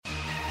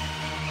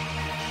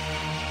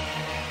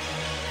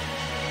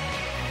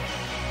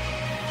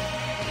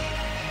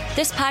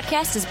This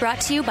podcast is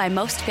brought to you by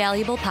Most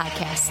Valuable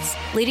Podcasts,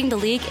 leading the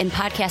league in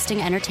podcasting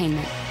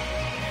entertainment.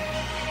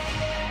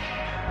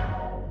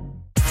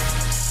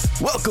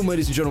 Welcome,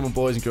 ladies and gentlemen,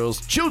 boys and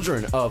girls,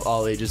 children of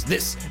all ages.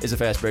 This is a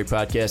Fast Break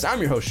Podcast. I'm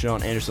your host,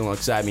 Sean Anderson.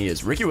 Alongside me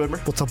is Ricky Whitmer.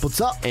 What's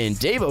up? And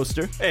Dave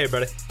Oster. Hey,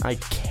 everybody. I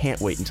can't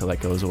wait until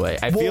that goes away.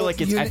 I feel like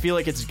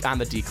it's on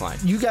the decline.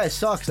 You guys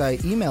suck, because I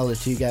emailed it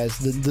to you guys.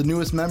 The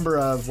newest member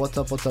of What's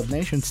Up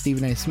Nation,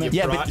 Stephen A. Smith.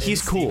 Yeah, but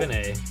he's cool. Stephen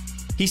A.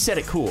 He said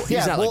it cool.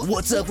 He's not like,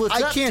 what's up, dudes?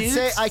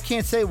 I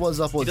can't say what's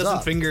up. He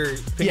doesn't finger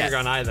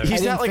gun either.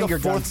 He's not like a finger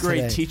guns fourth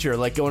grade today. teacher,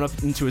 like going up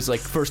into his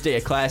first day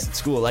of class at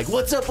school, like,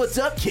 what's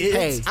up,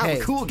 kids? I'm a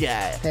cool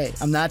guy. Hey,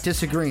 I'm not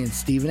disagreeing.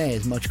 Stephen A.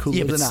 is much cooler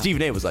Yeah, but than I.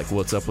 Stephen A. was like,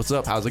 what's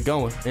up, how's it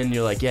going? And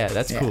you're like, yeah,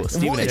 that's cool.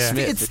 Stephen A.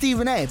 Smith. It's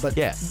Stephen A., but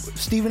yeah.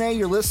 Stephen A.,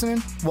 you're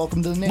listening?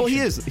 Welcome to the nation. Well, he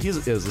is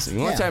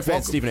listening. Long-time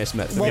fan, Stephen A.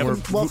 Smith. Welcome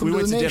we to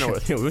went the to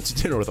nation.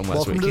 dinner with him last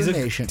Welcome week. to He's the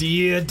a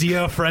nation.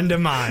 dear friend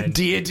of mine.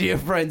 Dear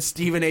friend,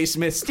 Stephen A.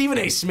 Smith. Stephen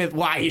A. Smith,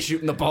 why are you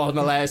shooting the ball in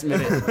the last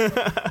minute?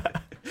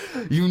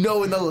 You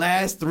know, in the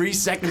last 3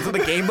 seconds of the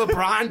game,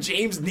 LeBron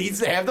James needs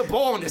to have the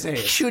ball in his hand.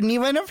 Shouldn't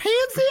even have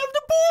hands to have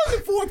the ball in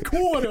the fourth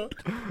quarter.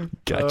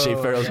 God, Jay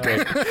Farrell's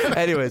great.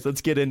 Anyways,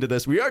 let's get into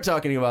this. We are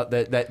talking about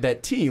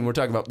that team. We're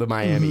talking about the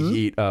Miami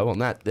Heat. Well,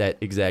 not that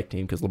exact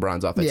team because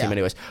LeBron's off that team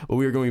anyways. But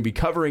we are going to be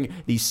covering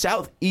the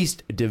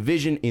Southeast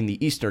Division in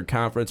the Eastern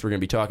Conference. We're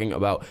going to be talking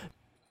about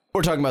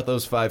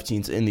those 5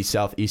 teams in the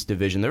Southeast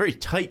Division, the very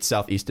tight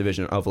Southeast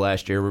Division of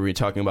last year. We're going to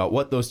be talking about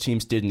what those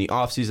teams did in the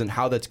offseason,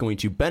 how that's going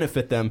to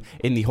benefit them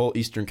in the whole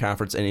Eastern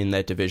Conference and in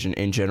that division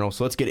in general.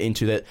 So let's get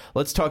into that.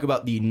 Let's talk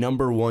about the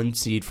number 1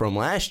 seed from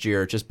last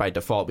year, just by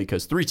default,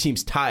 because 3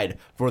 teams tied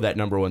for that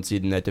number 1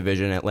 seed in that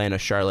division: Atlanta,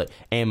 Charlotte,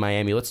 and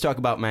Miami. Let's talk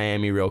about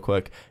Miami real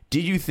quick.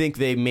 Did you think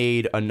they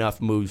made enough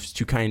moves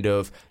to kind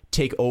of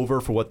take over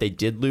for what they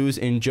did lose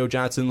in Joe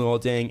Johnson, Luol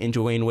Deng, and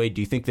Dwayne Wade?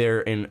 Do you think they're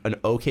in an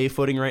okay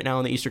footing right now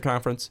in the Eastern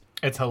Conference?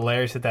 It's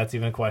hilarious that that's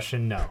even a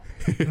question. No.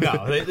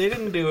 They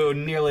didn't do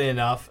nearly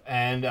enough,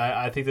 and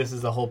I think this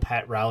is the whole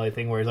Pat Riley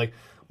thing where he's like,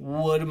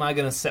 what am I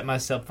going to set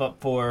myself up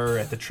for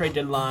at the trade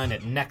deadline,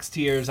 at next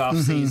year's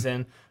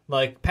offseason?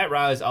 Like, Pat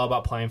Riley's all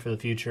about playing for the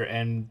future,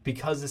 and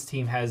because this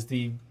team has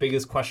the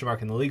biggest question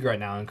mark in the league right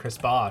now in Chris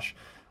Bosh,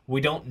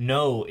 we don't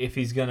know if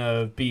he's going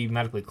to be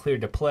medically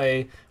cleared to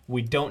play.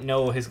 We don't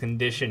know his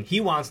condition.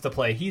 He wants to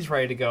play. He's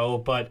ready to go.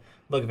 But,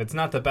 look, if it's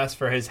not the best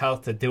for his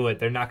health to do it,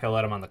 they're not going to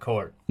let him on the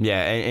court.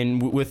 Yeah,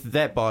 and with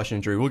that Bosh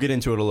injury, we'll get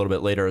into it a little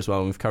bit later as well,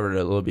 and we've covered it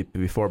a little bit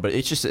before, but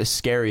it's just a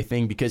scary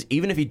thing because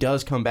even if he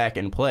does come back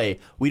and play,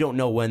 we don't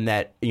know when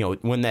that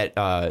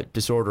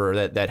disorder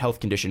or that health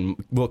condition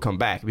will come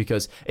back,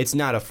 because it's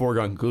not a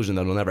foregone conclusion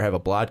that he'll never have a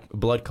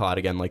blood clot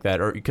again like that,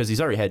 or because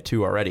he's already had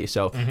 2 already.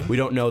 So we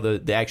don't know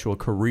the actual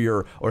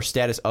career or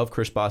status of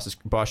Chris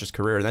Bosh's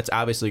career, and that's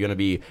obviously going to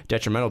be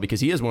detrimental because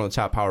he is one of the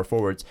top power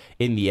forwards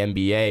in the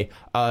NBA.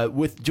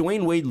 With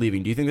Dwayne Wade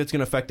leaving, do you think that's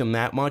going to affect them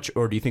that much,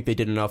 or do you think they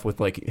did enough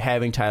with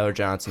having Tyler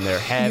Johnson there?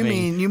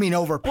 You mean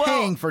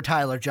overpaying for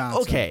Tyler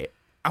Johnson? Okay,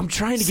 I'm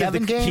trying to give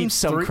the Heat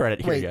some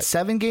credit here. Wait,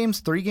 7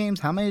 games, 3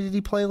 games? How many did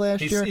he play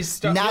last year?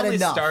 Not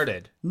enough.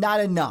 Started. Not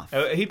enough.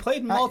 He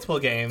played multiple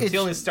games. He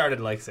only started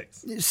like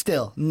 6.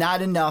 Still,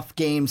 not enough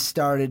games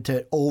started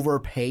to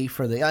overpay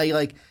for the.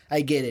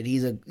 I get it.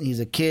 He's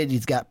a kid.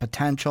 He's got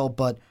potential,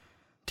 but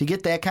to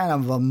get that kind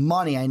of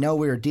money, I know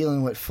we were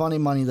dealing with funny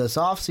money this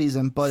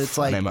offseason, but it's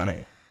funny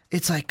money.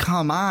 It's like,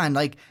 come on.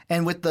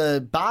 And with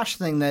the Bosh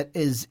thing that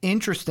is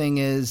interesting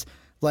is,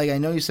 I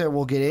know you said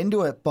we'll get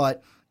into it,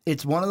 but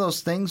it's one of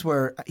those things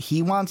where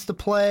he wants to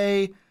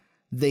play.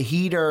 The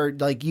Heat are,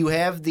 you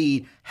have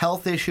the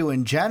health issue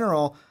in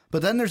general,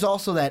 but then there's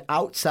also that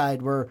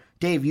outside where,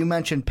 Dave, you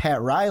mentioned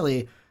Pat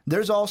Riley.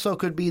 There's also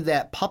could be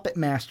that puppet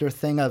master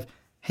thing of,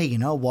 hey, you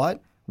know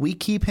what? We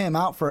keep him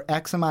out for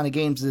X amount of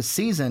games this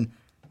season.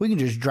 We can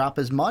just drop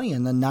his money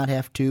and then not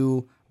have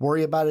to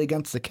worry about it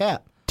against the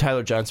cap.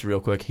 Tyler Johnson,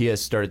 real quick, he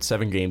has started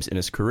 7 games in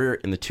his career.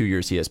 In the 2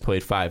 years, he has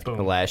played 5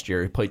 last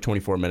year. He played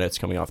 24 minutes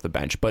coming off the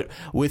bench. But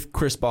with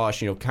Chris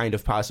Bosh, kind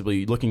of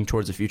possibly looking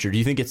towards the future, do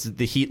you think it's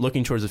the Heat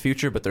looking towards the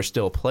future, but they're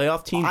still a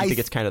playoff team? Do you think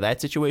it's kind of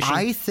that situation?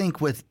 I think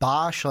with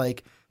Bosh,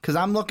 because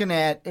I'm looking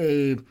at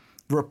a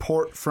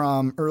report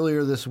from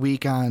earlier this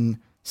week on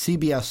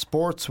CBS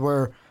Sports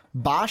where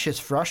Bosh is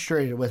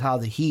frustrated with how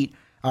the Heat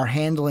are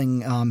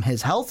handling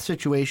his health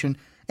situation,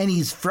 and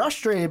he's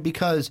frustrated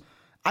because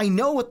I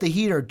know what the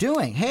Heat are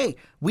doing. Hey,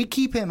 we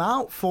keep him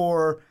out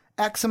for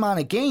X amount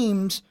of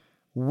games.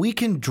 We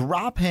can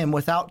drop him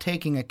without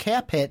taking a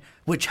cap hit,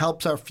 which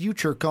helps our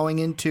future going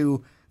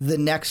into the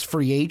next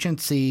free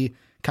agency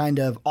kind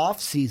of off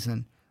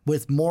season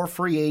with more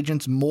free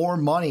agents, more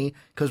money,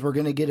 because we're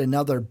going to get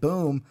another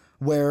boom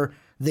where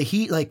the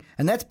Heat,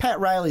 and that's Pat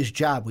Riley's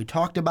job. We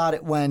talked about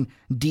it when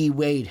D.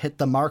 Wade hit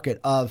the market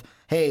of,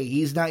 hey,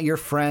 he's not your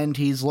friend.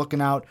 He's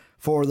looking out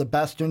for the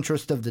best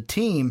interest of the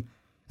team.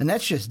 And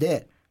that's just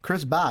it.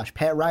 Chris Bosh,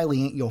 Pat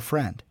Riley ain't your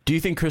friend. Do you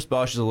think Chris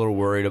Bosh is a little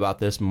worried about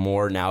this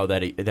more now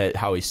that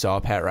how he saw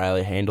Pat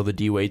Riley handle the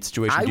D. Wade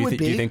situation? Do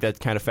you think that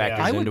kind of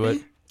factors into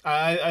it?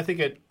 I think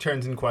it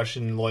turns in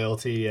question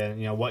loyalty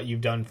and what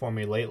you've done for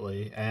me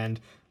lately. And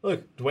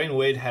look, Dwayne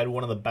Wade had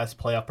one of the best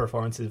playoff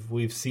performances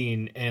we've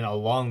seen in a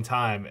long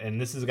time, and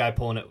this is a guy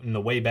pulling it in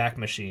the way back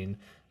machine.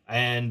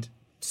 And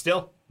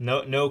still,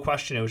 no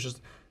question. It was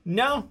just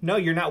no,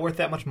 you're not worth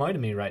that much money to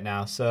me right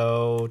now.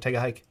 So take a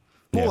hike.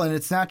 Well, and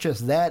it's not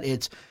just that.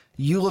 It's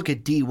you look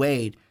at D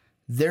Wade.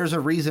 There's a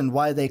reason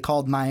why they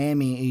called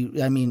Miami.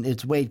 I mean,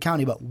 it's Wade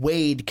County, but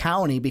Wade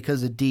County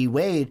because of D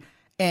Wade.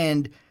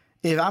 And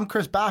if I'm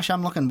Chris Bosh,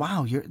 I'm looking,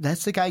 wow,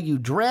 that's the guy you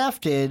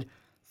drafted.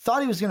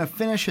 Thought he was going to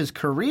finish his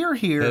career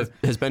here.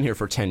 Has been here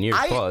for 10 years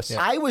plus.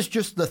 I was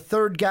just the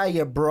third guy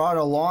you brought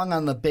along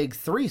on the big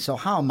three, so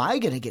how am I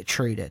going to get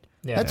treated?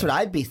 Yeah. That's what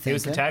I'd be thinking. He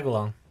was the tag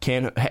along.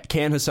 Can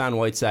Hassan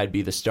Whiteside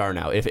be the star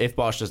now if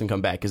Bosh doesn't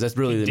come back? Because that's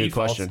really the new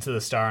question. To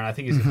the star, and I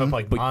think he's going to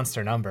put up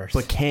monster numbers.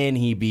 But can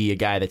he be a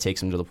guy that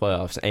takes him to the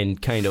playoffs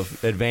and kind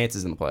of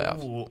advances in the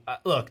playoffs? Ooh,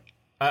 look,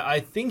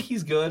 I think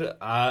he's good,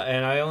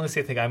 and I only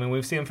say think. I mean,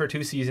 we've seen him for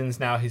 2 seasons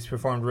now. He's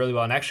performed really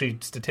well, and actually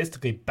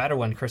statistically better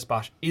when Chris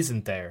Bosh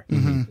isn't there.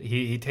 Mm-hmm.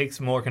 He takes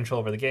more control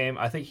over the game.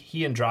 I think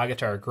he and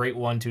Dragic are a great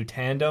 1-2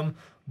 tandem,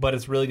 but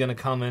it's really going to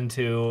come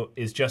into,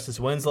 is Justice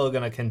Winslow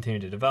going to continue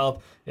to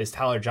develop? Is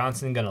Tyler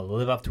Johnson going to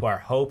live up to our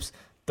hopes?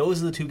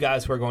 Those are the 2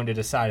 guys who are going to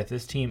decide if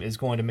this team is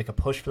going to make a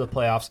push for the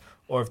playoffs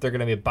or if they're going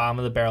to be a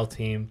bottom-of-the-barrel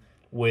team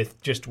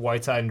with just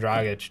Whiteside and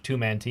Dragic,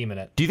 2-man team in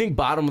it. Do you think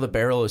bottom of the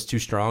barrel is too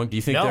strong? Do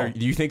you think No.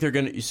 Do you think they're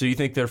gonna? So you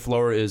think their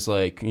floor is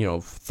like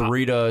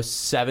 3 to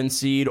 7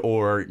 seed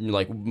or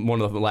like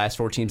one of the last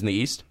 4 teams in the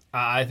East?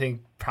 I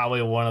think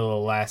probably one of the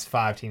last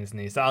 5 teams in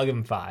the East. I'll give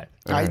them 5.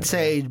 I'd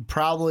say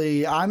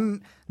probably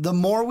the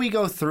more we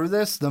go through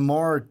this, the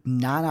more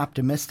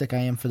non-optimistic I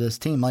am for this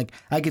team. Like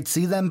I could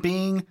see them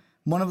being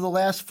one of the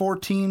last 4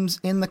 teams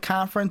in the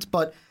conference,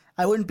 but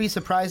I wouldn't be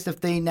surprised if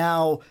they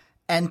now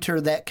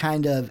enter that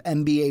kind of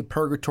NBA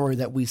purgatory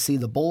that we see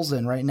the Bulls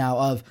in right now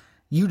of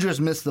you just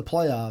missed the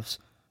playoffs.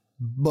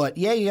 But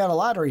yeah, you got a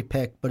lottery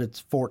pick, but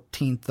it's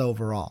 14th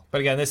overall.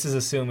 But again, this is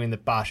assuming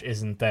that Bosh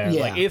isn't there.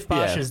 Yeah. Like if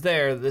Bosh is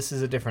there, this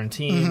is a different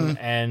team,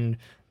 and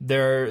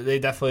they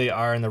definitely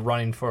are in the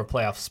running for a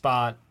playoff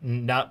spot.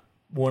 Not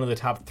one of the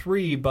top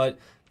 3, but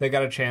they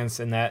got a chance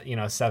in that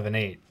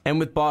 7-8. And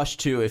with Bosh,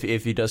 too,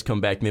 if he does come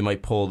back, they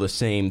might pull the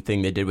same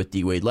thing they did with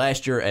D-Wade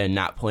last year and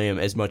not play him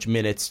as much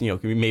minutes,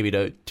 maybe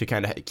to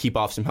kind of keep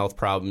off some health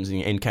problems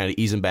and kind of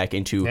ease him back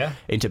into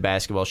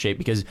basketball shape.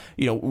 Because,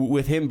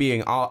 with him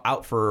being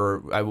out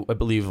for, I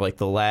believe, like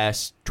the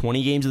last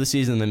 20 games of the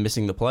season and then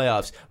missing the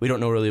playoffs, we don't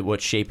know really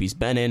what shape he's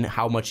been in,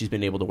 how much he's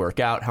been able to work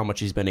out, how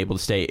much he's been able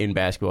to stay in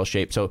basketball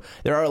shape. So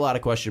there are a lot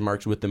of question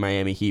marks with the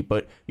Miami Heat,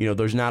 but,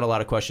 there's not a lot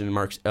of question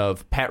marks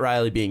of Pat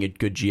Riley being a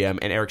good GM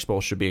and Eric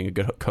Spoelstra being a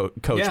good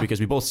coach.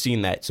 Because we've both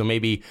seen that. So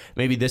maybe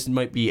this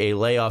might be a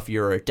layoff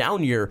year or a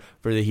down year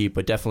for the Heat,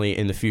 but definitely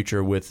in the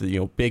future with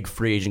big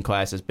free agent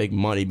classes, big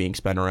money being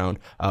spent around,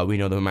 we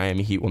know the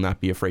Miami Heat will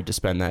not be afraid to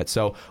spend that.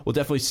 So we'll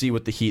definitely see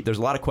with the Heat. There's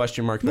a lot of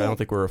question marks, but I don't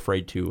think we're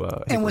afraid to.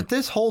 And with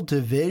this whole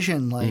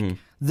division,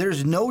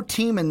 there's no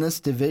team in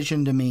this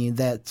division to me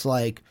that's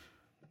like,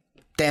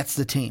 that's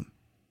the team.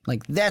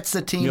 Like that's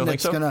the team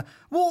that's gonna.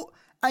 Well,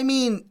 I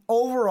mean,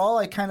 overall,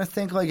 I kind of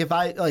think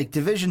if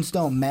divisions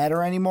don't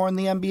matter anymore in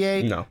the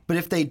NBA. No. But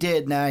if they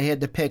did, now I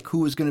had to pick who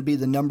was going to be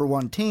the number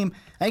 1 team.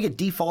 I think it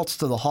defaults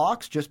to the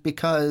Hawks just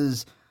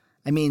because,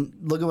 I mean,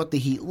 look at what the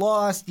Heat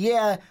lost.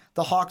 Yeah,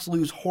 the Hawks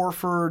lose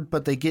Horford,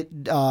 but they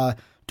get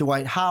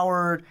Dwight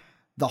Howard.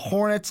 The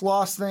Hornets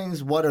lost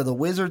things. What are the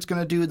Wizards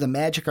going to do? The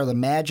Magic are the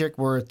Magic,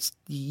 where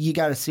you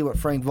got to see what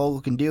Frank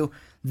Vogel can do.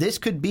 This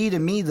could be, to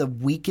me, the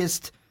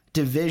weakest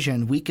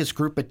division, weakest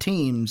group of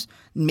teams,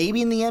 maybe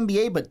in the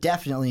NBA, but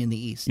definitely in the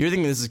East. You're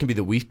thinking this is going to be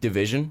the weak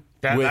division?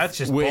 That's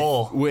just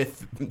bull.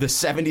 With the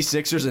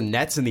 76ers and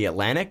Nets in the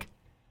Atlantic?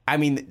 I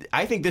mean,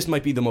 I think this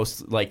might be the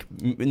most,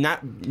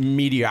 not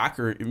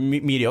mediocre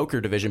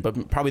division,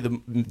 but probably the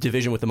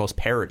division with the most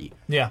parity.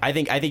 Yeah. I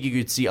think you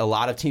could see a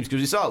lot of teams,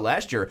 because we saw it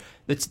last year,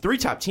 the 3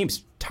 top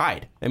teams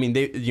tied. I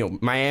mean,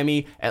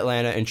 Miami,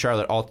 Atlanta, and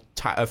Charlotte all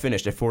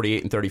finished at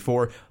 48 and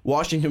 34.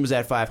 Washington was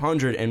at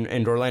 500,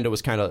 and Orlando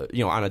was kind of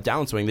on a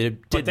downswing.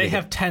 They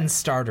have 10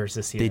 starters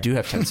this year. They do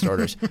have 10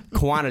 starters.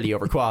 Quantity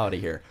over quality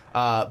here.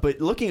 But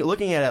looking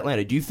at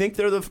Atlanta, do you think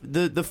they're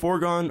the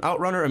foregone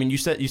outrunner? I mean, you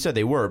said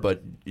they were,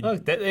 but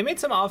look, they made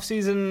some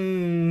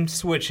offseason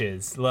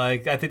switches. I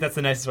think that's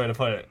the nicest way to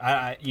put it.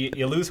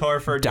 You lose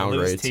Horford, you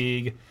lose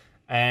Teague.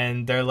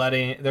 And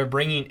they're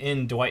bringing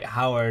in Dwight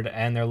Howard,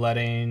 and they're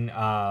letting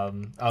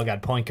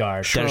point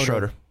guard Dennis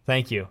Schroeder.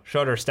 Thank you,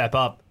 Schroeder step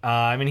up.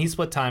 I mean, he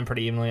split time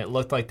pretty evenly. It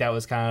looked like that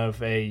was kind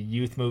of a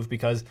youth move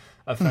because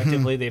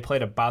effectively they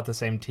played about the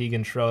same, Teague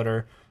and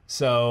Schroeder.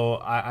 So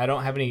I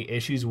don't have any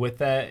issues with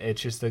that. It's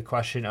just a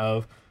question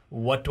of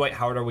what Dwight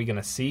Howard are we going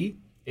to see?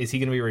 Is he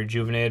going to be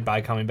rejuvenated by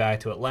coming back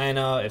to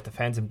Atlanta? If the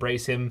fans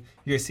embrace him,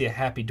 you're going to see a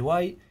happy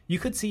Dwight. You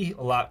could see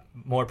a lot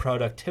more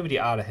productivity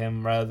out of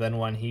him rather than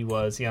when he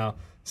was,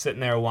 sitting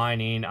there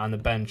whining on the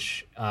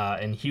bench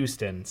in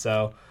Houston.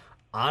 So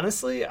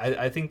honestly,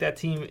 I think that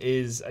team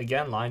is,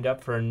 again, lined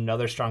up for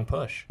another strong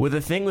push. Well,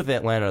 the thing with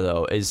Atlanta,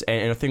 though, is,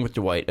 and a thing with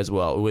Dwight as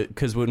well,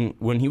 because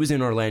when he was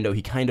in Orlando,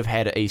 he kind of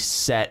had a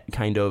set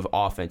kind of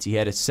offense. He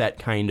had a set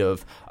kind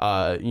of,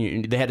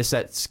 they had a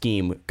set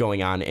scheme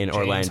going on in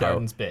Orlando. James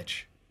Harden's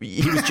bitch.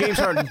 He was James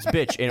Harden's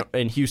bitch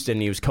in Houston,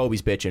 and he was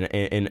Kobe's bitch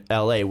in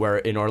L.A., where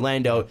in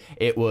Orlando,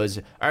 it was,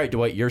 all right,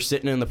 Dwight, you're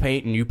sitting in the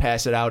paint, and you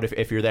pass it out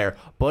if you're there.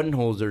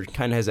 Budenholzer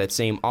kind of has that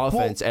same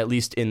offense, at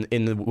least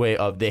in the way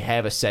of they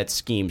have a set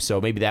scheme, so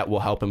maybe that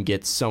will help him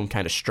get some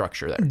kind of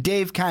structure there.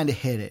 Dave kind of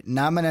hit it, and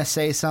I'm going to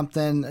say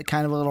something,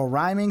 kind of a little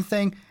rhyming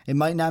thing. It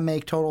might not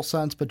make total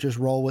sense, but just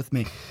roll with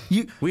me.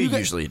 We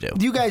usually do.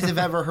 You guys have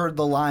ever heard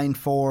the line,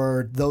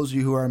 for those of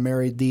you who are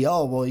married, you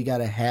got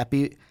a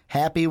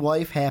happy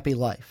wife, happy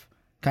life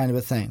kind of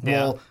a thing. Yeah.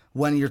 Well,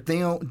 when you're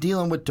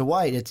dealing with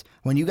Dwight, it's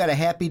when you got a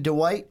happy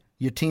Dwight,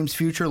 your team's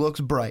future looks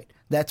bright.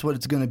 That's what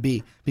it's going to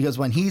be. Because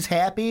when he's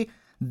happy,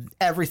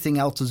 everything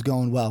else is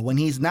going well. When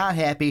he's not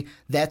happy,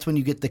 that's when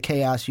you get the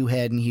chaos you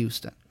had in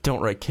Houston. Don't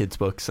write kids'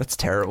 books. That's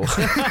terrible.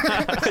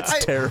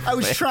 That's terrible. I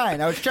was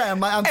trying. I'm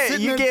Hey,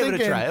 sitting you there gave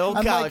thinking, it a try. Old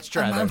college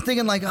try I'm there.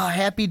 thinking like, oh,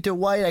 happy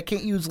Dwight. I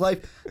can't use life.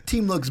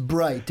 Team looks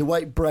bright.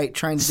 Dwight bright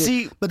trying to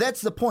See, but that's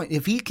the point.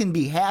 If he can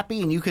be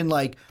happy and you can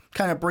like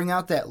kind of bring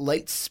out that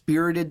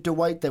light-spirited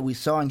Dwight that we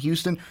saw in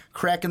Houston,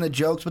 cracking the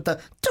jokes with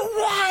the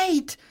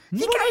Dwight,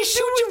 you gotta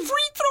shoot your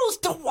free throws,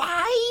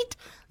 Dwight.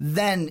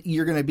 Then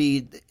you're going to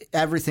be,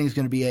 everything's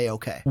going to be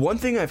A-okay. One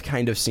thing I've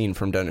kind of seen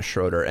from Dennis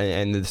Schroeder,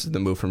 and this is the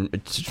move from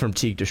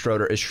Teague to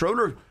Schroeder, is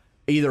Schroeder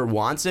either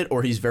wants it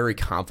or he's very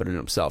confident in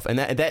himself, and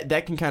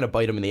that can kind of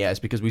bite him in the ass,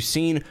 because we've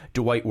seen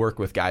Dwight work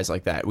with guys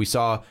like that. We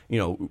saw,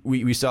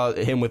 we saw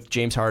him with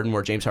James Harden,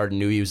 where James Harden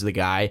knew he was the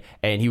guy,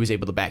 and he was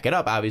able to back it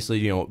up.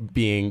 Obviously,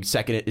 being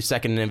second in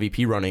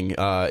MVP running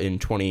in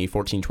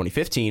 2014,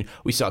 2015,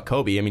 we saw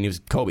Kobe. I mean, he was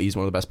Kobe. He's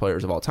one of the best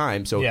players of all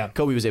time. So yeah.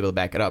 Kobe was able to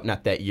back it up,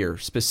 not that year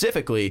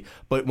specifically,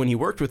 but when he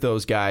worked with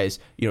those guys,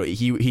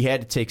 he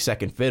had to take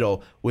second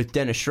fiddle. With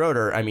Dennis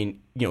Schroeder, I mean,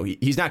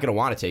 he's not going to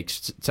want to take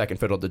second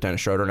fiddle to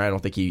Dennis Schroeder, and I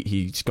don't think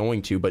he's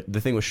going to. But the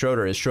thing with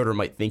Schroeder is Schroeder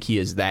might think he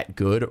is that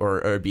good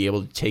or be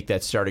able to take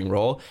that starting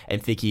role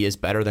and think he is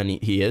better than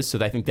he is. So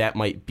I think that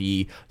might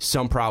be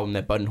some problem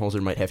that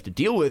Budenholzer might have to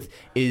deal with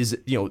is,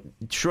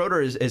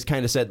 Schroeder has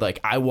kind of said, like,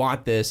 I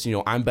want this,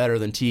 I'm better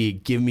than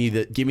Teague. Give me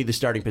the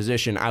starting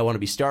position. I want to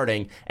be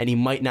starting. And he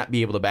might not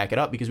be able to back it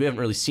up because we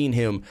haven't really seen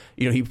him.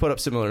 He put up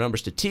similar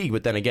numbers to Teague,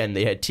 but then again,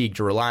 they had Teague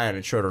to rely on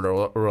and Schroeder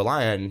to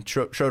rely on.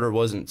 Schroeder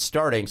wasn't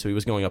starting, so he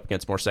was going up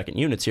against more second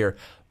units here,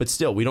 but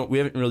still, we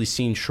haven't really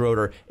seen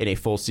Schroeder in a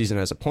full season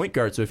as a point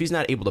guard. So if he's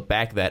not able to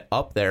back that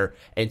up there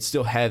and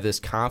still have this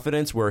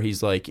confidence where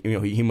he's like,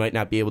 he might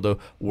not be able to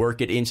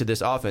work it into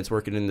this offense,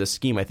 work it into this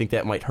scheme, I think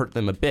that might hurt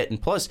them a bit. And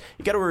plus,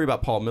 you got to worry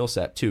about Paul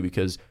Millsap too,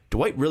 because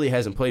Dwight really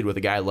hasn't played with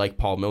a guy like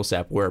Paul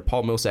Millsap, where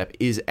Paul Millsap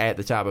is at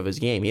the top of his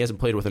game. He hasn't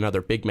played with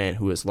another big man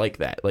who is like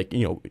that, like,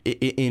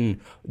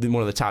 in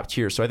one of the top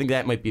tiers. So I think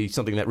that might be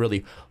something that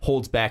really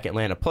holds back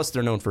Atlanta. Plus,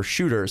 they're known for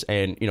shooters,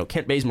 and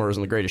Kent Bazemore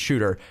isn't the greatest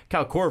shooter.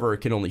 Kyle Korver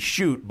can only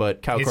shoot,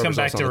 but Kyle Korver's come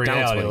back also to on the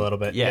reality downswing a little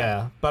bit.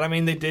 Yeah, but I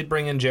mean, they did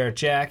bring in Jarrett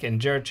Jack, and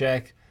Jarrett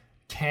Jack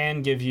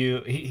can give you.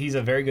 He's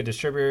a very good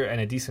distributor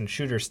and a decent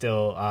shooter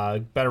still.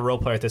 Better role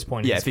player at this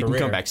point. Yeah, in if his he career.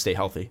 can come back, stay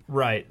healthy.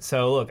 Right.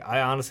 So look,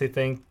 I honestly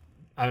think.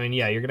 I mean,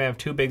 yeah, you're going to have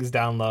two bigs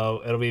down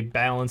low. It'll be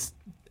balanced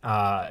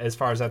as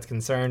far as that's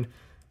concerned.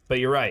 But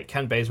you're right.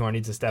 Kent Bazemore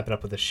needs to step it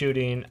up with the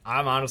shooting.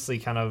 I'm honestly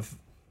kind of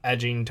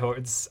edging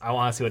towards, I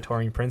want to see what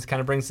Taurean Prince kind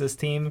of brings to this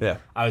team. Yeah.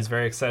 I was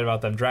very excited about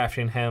them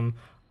drafting him.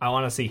 I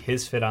want to see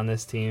his fit on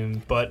this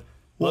team. But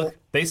look,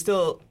 they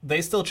still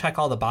check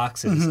all the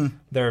boxes. Mm-hmm.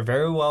 They're a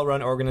very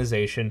well-run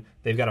organization.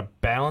 They've got a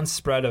balanced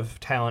spread of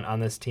talent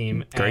on this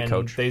team. Great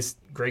coach.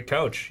 Great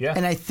coach, yeah.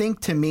 And I think,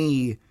 to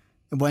me,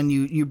 when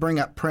you bring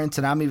up Prince,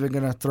 and I'm even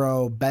going to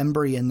throw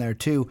Bembry in there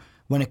too,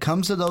 when it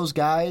comes to those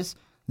guys,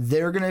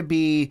 they're going to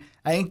be,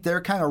 I think their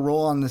kind of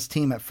role on this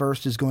team at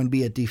first is going to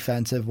be a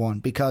defensive one,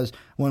 because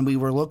when we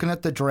were looking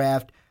at the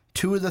draft,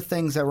 two of the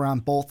things that were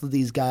on both of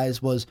these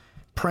guys was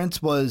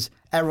Prince was,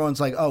 everyone's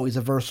like, oh, he's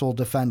a versatile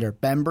defender.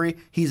 Bembry,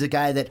 he's a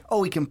guy that,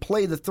 he can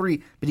play the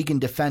three, but he can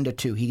defend a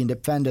two, he can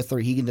defend a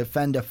three, he can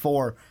defend a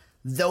four.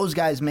 Those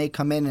guys may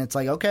come in and it's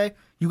like, okay,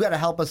 you got to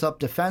help us up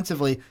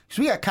defensively, because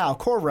we got Kyle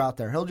Korver out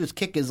there. He'll just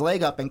kick his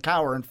leg up and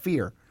cower in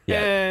fear.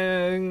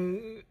 Yeah.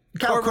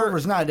 Kyle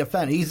Korver's not a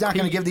defender. He's not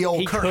going to give the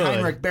old Kurt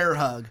Heinrich bear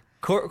hug.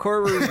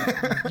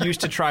 Korver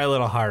used to try a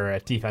little harder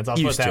at defense. I'll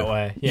put it that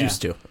way. Yeah.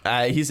 Used to.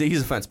 He's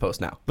a fence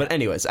post now. But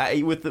anyways,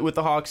 with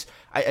the Hawks,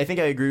 I think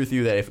I agree with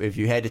you that if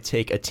you had to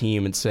take a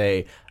team and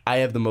say, I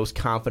have the most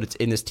confidence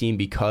in this team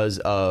because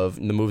of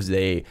the moves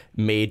they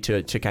made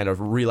to kind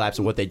of relapse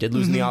on what they did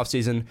lose in the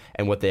offseason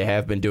and what they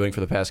have been doing for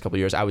the past couple of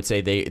years, I would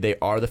say they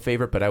are the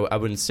favorite, but I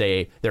wouldn't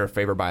say they're a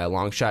favorite by a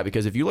long shot,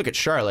 because if you look at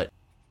Charlotte,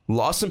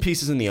 lost some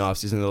pieces in the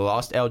offseason. They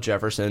lost Al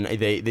Jefferson.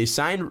 They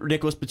signed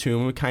Nicholas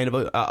Batum, kind of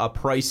a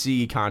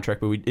pricey contract,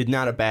 but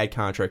not a bad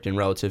contract in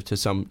relative to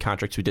some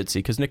contracts we did see,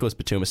 because Nicholas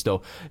Batum is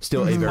still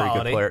a very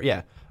good player.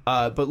 Yeah.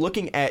 But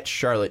looking at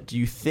Charlotte, do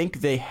you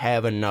think they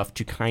have enough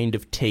to kind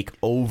of take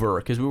over?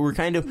 Because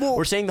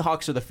we're saying the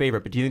Hawks are the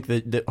favorite, but do you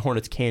think the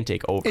Hornets can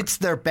take over? It's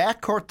their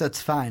backcourt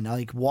that's fine.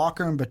 Like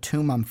Walker and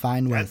Batum, I'm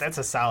fine with. That's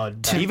a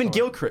solid. Even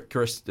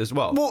Gilchrist as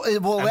well. Well,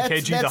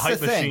 MKG, that's the hype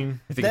the thing.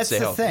 machine. If he That's can stay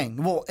the healthy.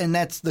 thing. Well, and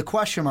that's the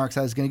question marks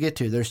I was going to get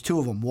to. There's two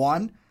of them.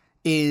 One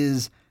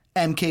is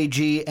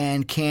MKG,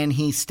 and can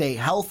he stay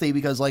healthy?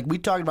 Because like we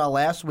talked about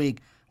last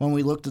week when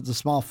we looked at the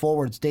small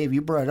forwards, Dave,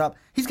 you brought it up.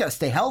 He's got to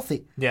stay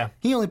healthy. Yeah.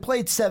 He only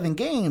played 7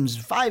 games,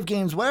 5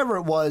 games, whatever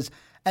it was.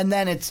 And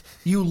then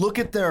you look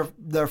at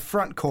their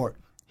front court,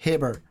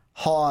 Hibbert,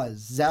 Hawes,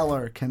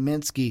 Zeller,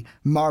 Kaminsky,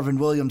 Marvin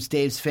Williams,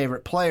 Dave's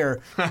favorite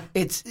player.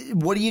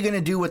 What are you going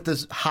to do with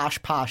this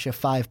hodgepodge of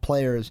 5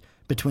 players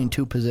between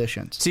 2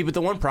 positions? See, but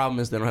the one problem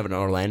is they don't have an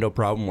Orlando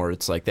problem where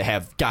it's like they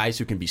have guys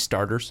who can be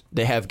starters.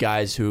 They have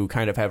guys who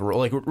kind of have a role.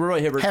 Like Roy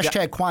Hibbert.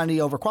 Hashtag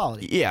quantity over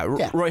quality. Yeah,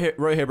 Roy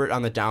Hibbert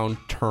on the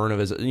downturn of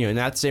his,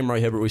 not the same Roy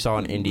Hibbert we saw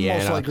in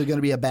Indiana. Most likely going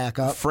to be a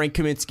backup. Frank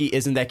Kaminsky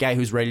isn't that guy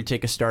who's ready to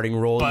take a starting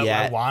role But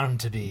yet. I want him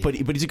to be. But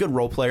he's a good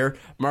role player.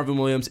 Marvin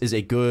Williams is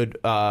a good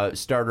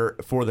starter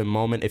for the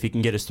moment. If he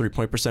can get his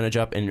 3-point percentage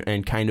up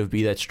and kind of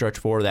be that stretch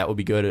forward, that would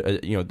be good.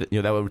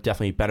 That would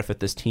definitely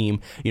benefit this team.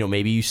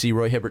 Maybe you see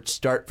Roy Hibbert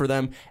start for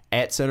them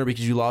at center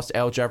because you lost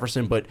Al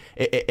Jefferson. And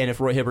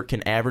if Roy Hibbert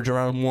can average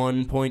around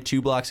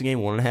 1.2 blocks a game,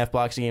 1.5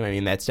 blocks a game, I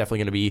mean that's definitely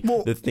going to be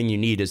the thing you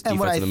need is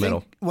defense in the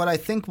middle. What I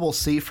think we'll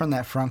see from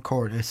that front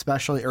court,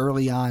 especially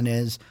early on,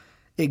 is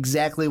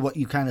exactly what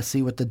you kind of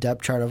see with the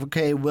depth chart of,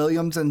 okay,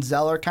 Williams and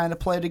Zeller kind of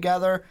play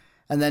together,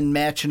 and then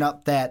matching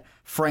up that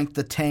Frank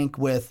the Tank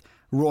with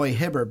Roy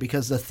Hibbert,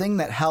 because the thing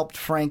that helped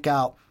Frank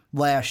out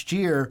last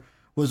year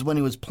was when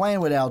he was playing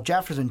with Al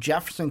Jefferson,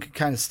 Jefferson could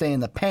kind of stay in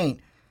the paint,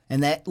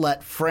 and that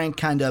let Frank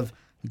kind of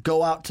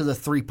go out to the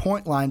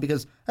 3-point line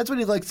because that's what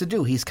he likes to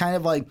do. He's kind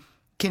of like,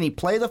 can he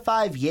play the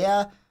 5?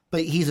 Yeah,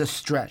 but he's a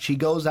stretch. He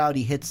goes out,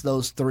 he hits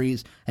those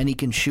threes, and he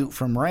can shoot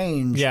from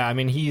range. Yeah, I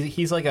mean,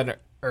 he's like an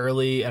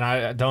early, and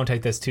I don't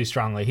take this too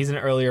strongly, he's an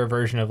earlier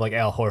version of like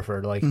Al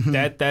Horford. Like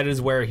that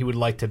is where he would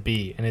like to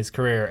be in his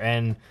career.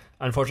 And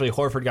unfortunately,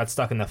 Horford got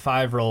stuck in the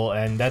 5 role,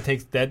 and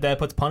that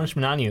puts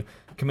punishment on you.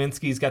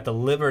 Kaminsky's got the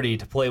liberty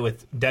to play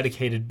with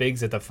dedicated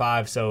bigs at the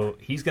 5, so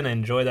he's going to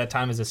enjoy that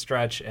time as a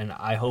stretch, and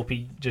I hope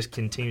he just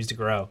continues to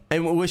grow.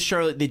 And with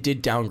Charlotte, they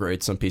did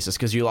downgrade some pieces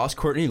because you lost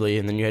Courtney Lee,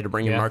 and then you had to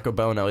bring in Marco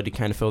Bellinelli to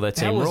kind of fill that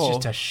same role. That was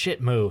just a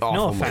shit move. Awful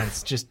no move.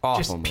 offense, just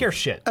Awful pure move.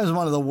 shit. That was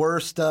one of the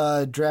worst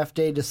draft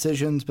day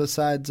decisions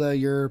besides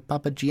your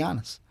Papa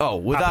Giannis. Oh,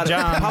 without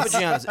Papa Papa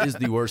Giannis is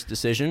the worst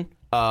decision.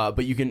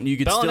 But you can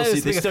still Bellinelli's see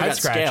they the still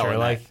biggest got head scale. scratcher, In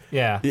like,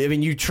 that. yeah. I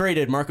mean, you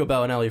traded Marco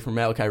Bellinelli for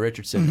Malachi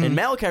Richardson, and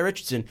Malachi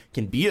Richardson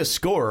can be a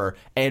scorer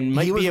and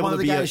might He was be able one of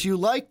to the be guys you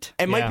liked.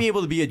 and might Yeah. be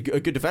able to be a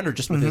good defender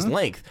just with his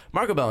length.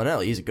 Marco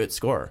Bellinelli, he's a good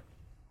scorer.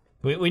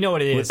 We know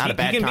what it is. Without He a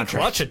bad can contract. be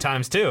clutch at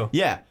times too.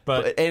 Yeah,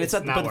 but it's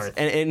not but worth.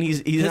 and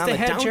he's Because on they the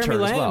had downturn Jeremy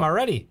as Lamb well.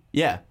 already.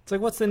 Yeah. It's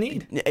like, what's the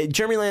need?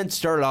 Jeremy Lamb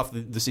started off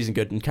the season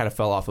good and kind of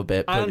fell off a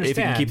bit. I But if you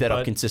can understand, keep that up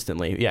but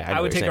consistently, yeah, I know I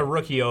would what you're take a saying.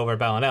 rookie over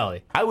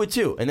Bellinelli. I would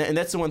too, and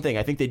that's the one thing.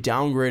 I think they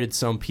downgraded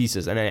some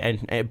pieces,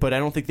 but I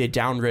don't think they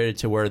downgraded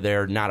to where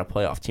they're not a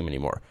playoff team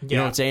anymore. You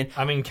know what I'm saying?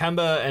 I mean,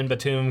 Kemba and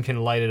Batum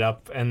can light it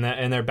up, and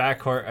their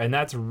backcourt, and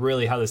that's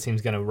really how this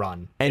team's going to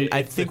run. And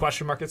I it's the think-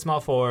 question mark at small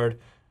forward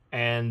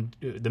and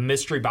the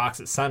mystery box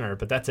at center,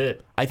 but that's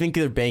it. I think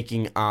they're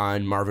banking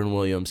on Marvin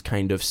Williams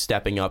kind of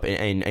stepping up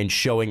and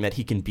showing that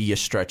he can be a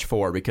stretch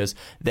four, because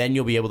then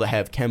you'll be able to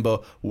have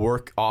Kemba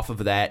work off of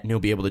that, and he'll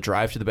be able to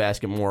drive to the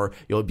basket more.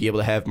 You'll be able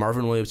to have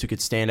Marvin Williams who could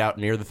stand out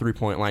near the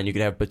 3-point line. You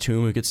could have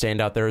Batum who could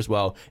stand out there as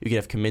well. You could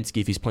have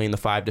Kaminsky if he's playing the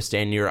 5 to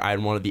stand near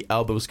one of the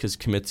elbows because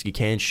Kaminsky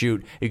can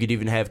shoot. You could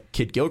even have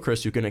Kid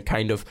Gilchrist who can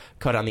kind of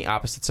cut on the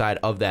opposite side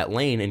of that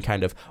lane and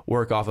kind of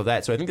work off of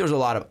that. So I think there's a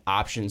lot of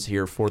options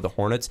here for the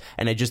Hornets,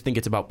 and I just think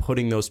it's about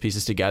putting those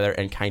pieces together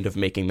and kind of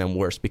making them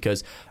worse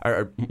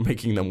or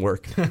making them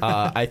work.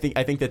 I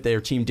think that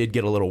their team did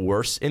get a little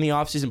worse in the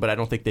offseason, but I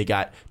don't think they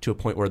got to a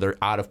point where they're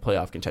out of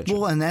playoff contention.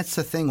 Well, and that's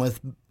the thing with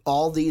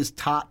all these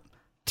top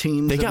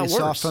teams They that got we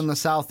saw worse. from the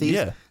Southeast.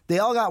 Yeah. They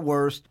all got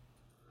worse.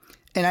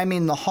 And I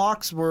mean, the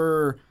Hawks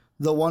were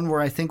the one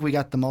where I think we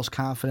got the most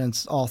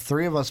confidence, all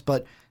three of us.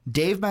 But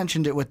Dave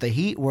mentioned it with the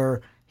Heat,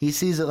 where he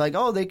sees it like,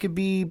 oh, they could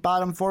be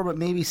bottom 4, but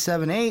maybe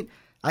 7-8.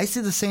 I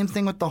see the same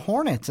thing with the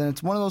Hornets, and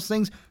it's one of those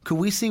things. Could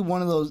we see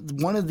one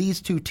of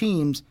these two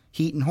teams,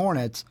 Heat and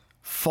Hornets,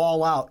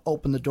 fall out,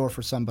 open the door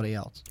for somebody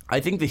else? I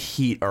think the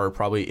Heat are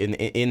probably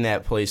in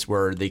that place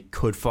where they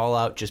could fall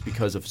out just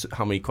because of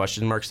how many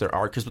question marks there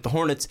are. Because with the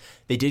Hornets,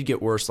 they did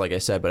get worse, like I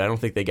said, but I don't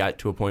think they got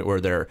to a point where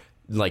they're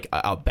like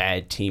a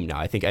bad team now.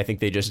 I think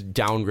they just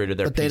downgraded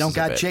their. But they don't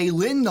got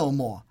Jalen no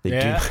more. They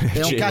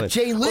don't got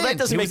Jalen. Well, that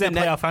doesn't make that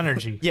playoff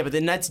energy. Yeah, but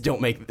the Nets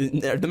don't make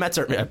the Mets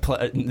aren't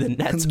the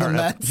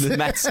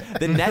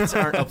Nets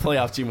aren't a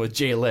playoff team with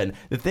Jalen.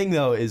 The thing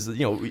though is,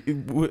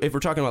 if we're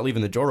talking about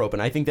leaving the door open,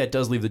 I think that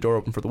does leave the door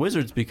open for the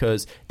Wizards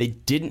because they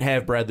didn't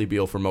have Bradley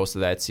Beal for most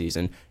of that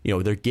season.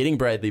 They're getting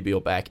Bradley Beal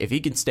back. If he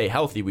can stay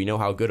healthy, we know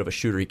how good of a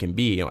shooter he can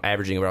be.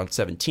 Averaging around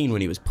 17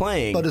 when he was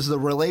playing. But is the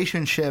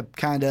relationship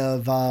kind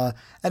of I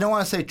don't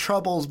want to say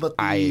troubles, but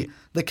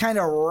the kind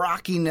of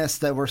rockiness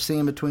that we're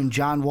seeing between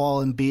John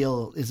Wall and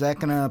Beal, is that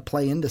going to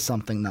play into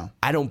something though?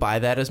 I don't buy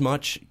that as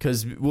much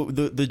because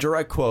the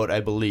direct quote, I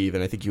believe,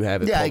 and I think you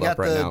have it pulled up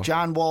right now. Yeah, I got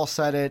John Wall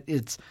said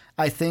it.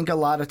 I think a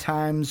lot of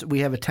times we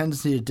have a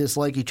tendency to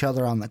dislike each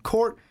other on the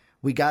court.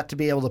 We got to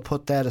be able to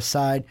put that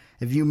aside.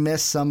 If you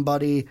miss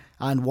somebody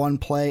on one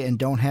play and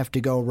don't have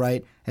to go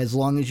right, as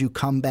long as you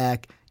come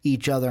back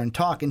each other and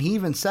talk. And he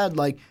even said,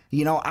 I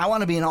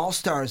want to be an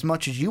all-star as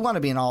much as you want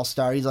to be an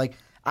all-star. He's like,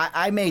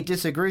 I may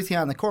disagree with you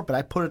on the court, but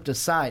I put it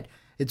aside.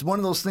 It's one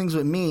of those things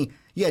with me.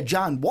 Yeah,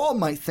 John Wall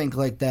might think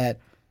like that.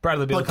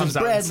 Bradley Beal comes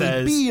out and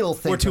says,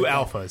 we're two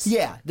alphas.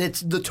 Yeah,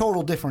 that's the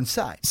total different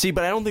side. See,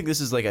 but I don't think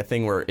this is like a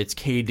thing where it's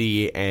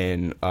KD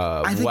and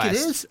I think West. it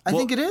is. I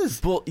think it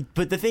is. Well,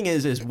 but the thing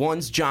is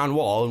one's John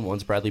Wall and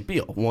one's Bradley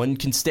Beal. One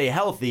can stay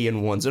healthy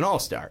and one's an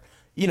all-star.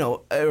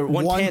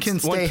 One can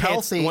stay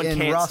healthy one in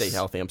can't Russ, stay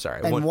healthy. I'm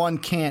sorry, and one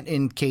can't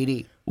in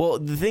KD. Well,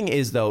 the thing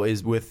is, though,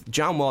 is with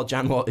John Wall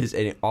is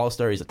an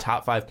all-star. He's a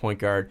top 5 point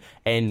guard.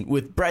 And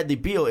with Bradley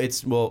Beal,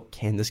 it's,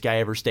 can this guy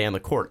ever stay on the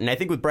court? And I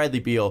think with Bradley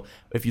Beal,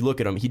 if you look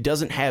at him, he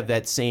doesn't have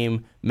that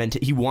same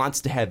he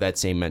wants to have that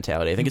same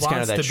mentality. I think it's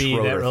kind of that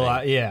Schroeder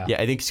thing. Yeah,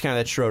 I think it's kind of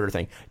that Schroeder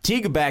thing.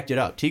 Teague backed it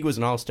up. Teague was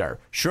an all-star.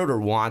 Schroeder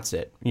wants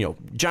it.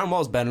 John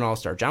Wall's been an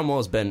all-star. John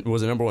Wall's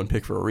was a number 1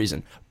 pick for a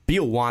reason.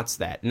 Beal wants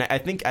that. And I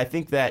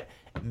think that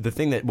the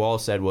thing that Wall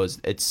said was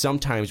it's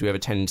sometimes we have a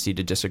tendency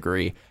to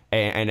disagree,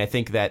 and I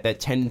think that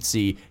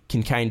tendency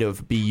can kind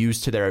of be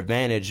used to their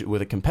advantage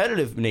with a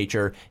competitive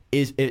nature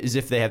is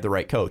if they have the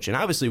right coach. And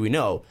obviously we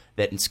know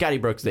that in Scotty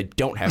Brooks they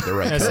don't have the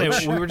right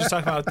coach. We were just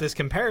talking about this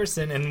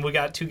comparison, and we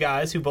got two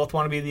guys who both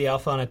want to be the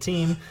alpha on a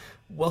team.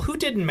 Well, who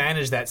didn't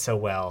manage that so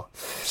well?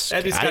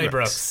 That'd be Scotty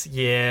Brooks.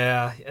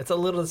 Yeah, it's a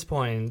little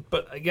disappointing.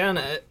 But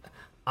again,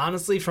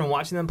 honestly, from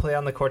watching them play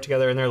on the court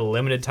together in their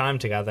limited time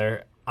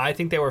together, I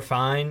think they were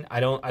fine.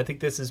 I think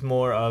this is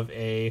more of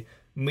a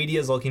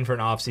media's looking for an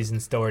off-season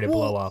story to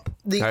blow up.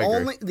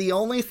 The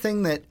only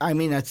thing that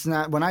it's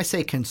not, when I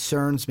say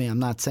concerns me, I'm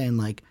not saying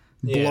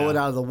blow it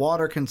out of the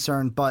water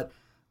concern, but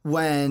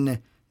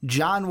when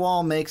John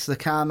Wall makes the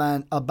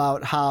comment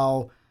about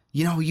how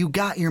you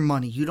got your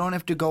money, you don't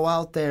have to go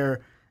out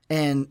there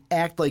and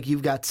act like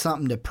you've got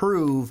something to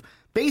prove.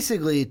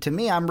 Basically, to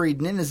me, I'm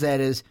reading in as that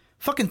is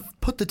fucking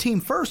put the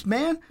team first,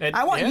 man.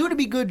 I want you to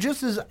be good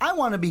just as I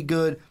want to be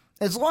good.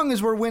 As long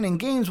as we're winning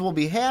games, we'll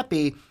be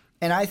happy.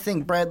 And I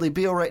think Bradley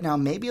Beal right now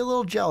may be a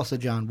little jealous of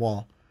John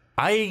Wall.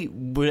 I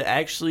would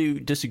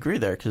actually disagree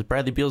there because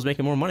Bradley Beal is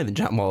making more money than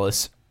John Wall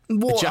is.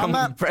 Well, I'm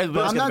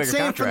not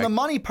saying from the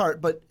money part,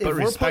 but if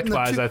we're putting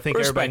the two, I think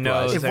everybody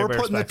knows. If we're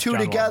putting the two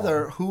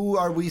together, who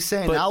are we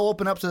saying? But I'll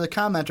open up to the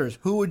commenters.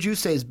 Who would you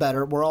say is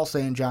better? We're all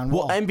saying John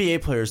Wall. Well,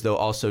 NBA players though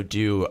also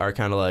are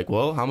kind of like,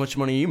 well, how much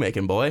money are you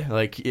making, boy?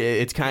 Like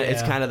it's kind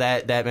of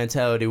that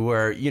mentality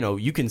where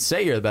you can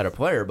say you're the better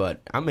player,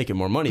 but I'm making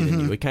more money than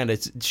you. It kind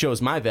of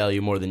shows my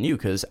value more than you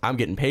because I'm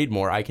getting paid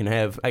more. I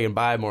can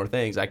buy more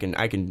things. I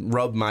can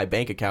rub my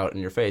bank account in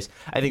your face.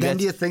 I think. Then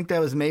do you think that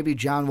was maybe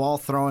John Wall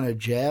throwing a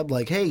jab?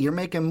 Like, hey, you're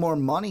making more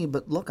money,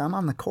 but look, I'm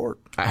on the court.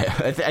 I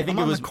think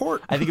it was.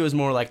 I think it was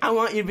more like, I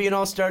want you to be an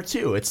all-star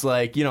too. It's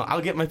like,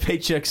 I'll get my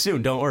paycheck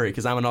soon. Don't worry,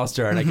 because I'm an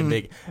all-star and I can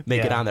make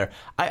it on there.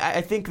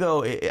 I think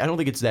though, I don't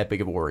think it's that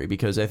big of a worry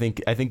because I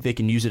think they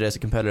can use it as a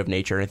competitive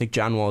nature, and I think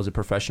John Wall is a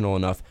professional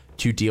enough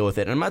to deal with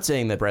it. And I'm not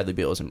saying that Bradley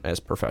Beal isn't as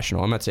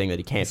professional. I'm not saying that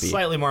he can't be.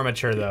 Slightly more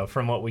mature though,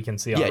 from what we can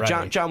see already.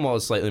 Yeah, John Wall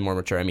is slightly more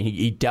mature. I mean,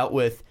 he dealt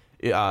with.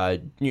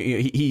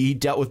 He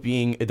dealt with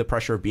being the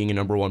pressure of being a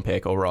number 1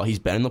 pick overall. He's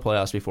been in the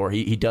playoffs before.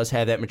 He does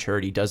have that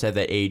maturity. He does have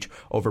that age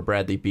over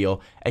Bradley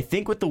Beal. I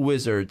think with the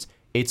Wizards,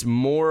 it's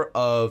more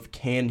of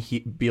can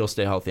Beal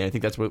stay healthy? And I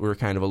think that's what we're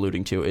kind of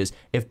alluding to is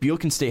if Beal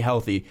can stay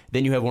healthy,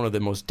 then you have one of the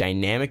most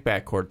dynamic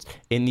backcourts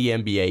in the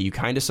NBA. You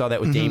kind of saw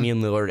that with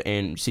Damian Lillard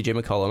and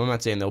CJ McCollum. I'm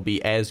not saying they'll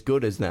be as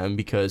good as them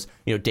because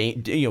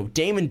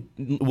Dame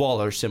and Wall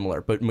are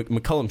similar, but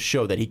McCollum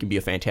showed that he can be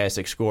a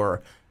fantastic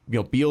scorer.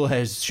 Beal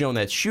has shown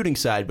that shooting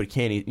side, but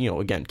can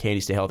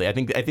he stay healthy? I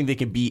think they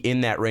can be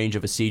in that range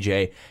of a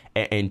CJ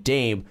and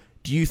Dame.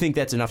 Do you think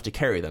that's enough to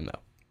carry them,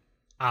 though?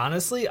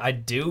 Honestly, I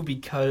do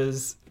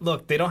because,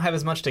 look, they don't have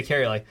as much to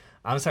carry.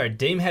 I'm sorry,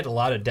 Dame had a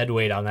lot of dead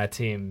weight on that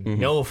team.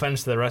 No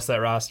offense to the rest of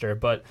that roster,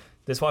 but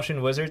this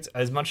Washington Wizards,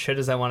 as much shit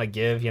as I want to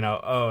give,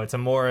 it's a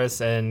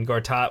Morris and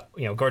Gortat.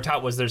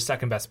 Gortat was their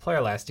second best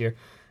player last year.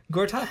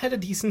 Gortat had a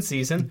decent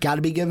season. Got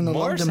to be given the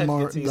love Morris to had a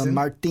good the season.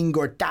 Martin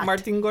Gortat.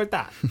 Martin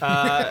Gortat.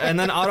 And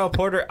then Otto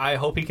Porter, I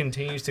hope he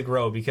continues to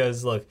grow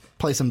because, look,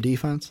 Play some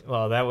defense.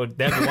 well, that'd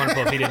be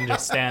wonderful if he didn't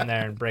just stand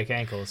there and break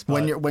ankles.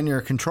 But, When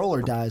your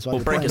controller dies while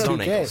you're break playing his own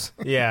 2K. ankles.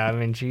 yeah, I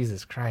mean,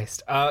 Jesus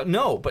Christ.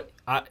 No, but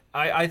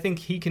I think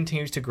he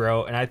continues to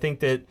grow, and I think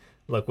that,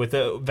 look, with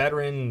the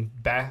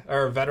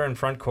veteran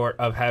front court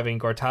of having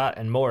Gortat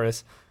and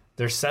Morris,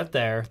 they're set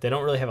there. They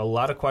don't really have a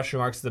lot of question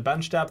marks at the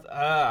bench depth.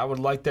 I would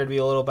like there to be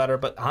a little better,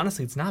 but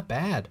honestly, it's not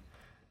bad.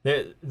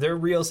 Their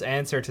real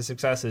answer to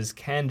success is,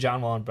 can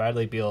John Wall and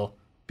Bradley Beal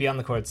be on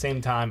the court at the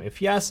same time?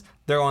 If yes,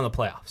 they're on the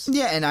playoffs.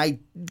 Yeah, and I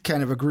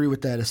kind of agree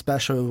with that,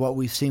 especially with what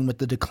we've seen with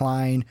the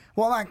decline.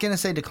 Well, I'm not going to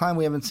say decline,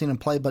 we haven't seen him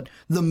play, but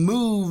the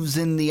moves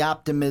and the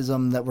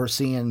optimism that we're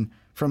seeing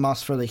from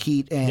us for the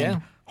Heat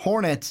and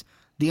Hornets.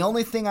 The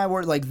only thing I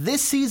worry, like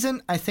this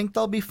season, I think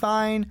they'll be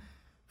fine.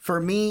 For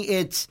me,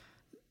 it's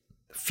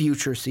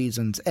future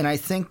seasons. And I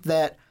think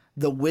that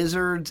the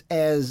Wizards,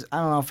 as I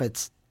don't know if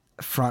it's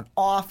front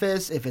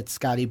office, if it's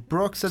Scotty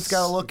Brooks that's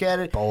got to look at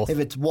it, Both. if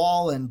it's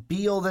Wall and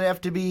Beal that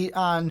have to be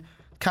on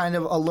kind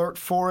of alert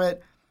for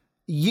it,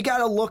 you got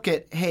to look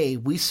at, hey,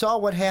 we saw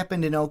what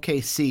happened in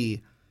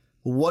OKC.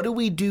 What do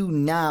we do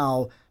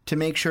now to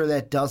make sure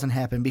that doesn't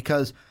happen?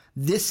 Because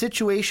this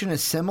situation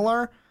is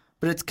similar,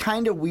 but it's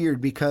kind of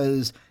weird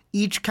because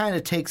each kind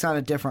of takes on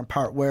a different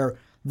part where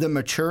the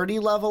maturity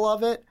level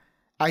of it,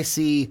 I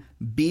see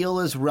Beal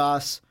as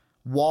Russ,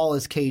 Wall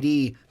as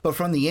KD, but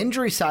from the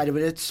injury side of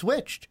it, it's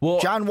switched.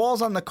 Well, John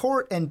Wall's on the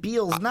court and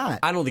Beal's not.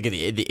 I don't think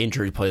the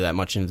injury play that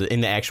much in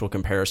the actual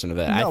comparison of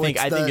that. No, I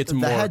think it's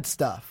more the head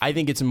stuff. I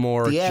think it's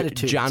more The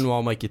attitudes. John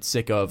Wall might get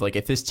sick of, like,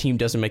 if this team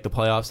doesn't make the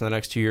playoffs in the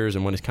next 2 years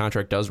and when his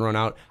contract does run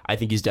out, I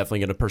think he's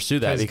definitely going to pursue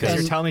that Because because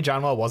you're telling me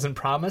John Wall wasn't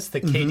promised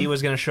that KD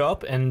was going to show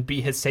up and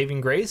be his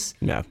saving grace?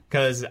 no.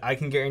 Because I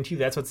can guarantee you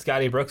that's what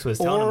Scotty Brooks was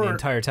telling him the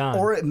entire time.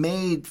 Or it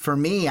may, for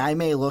me, I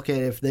may look at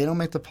if they don't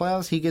make the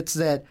playoffs, he gets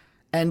that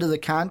end of the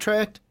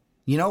contract.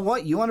 You know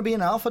what? You want to be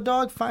an alpha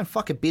dog? Fine,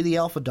 fuck it. Be the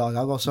alpha dog.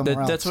 I'll go somewhere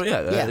else. That's what,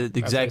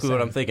 exactly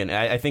what I'm thinking.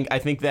 I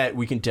think that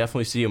we can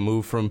definitely see a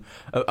move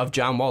of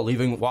John Wall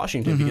leaving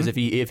Washington because if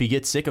he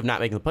gets sick of not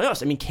making the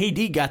playoffs, I mean,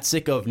 KD got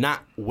sick of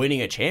not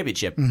winning a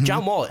championship.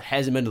 John Wall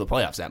hasn't been to the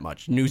playoffs that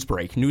much.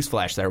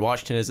 Newsflash there.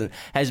 Washington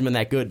hasn't been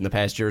that good in the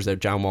past years that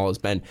John Wall has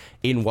been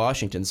in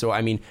Washington. So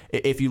I mean,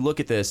 if you look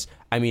at this,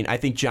 I mean, I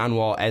think John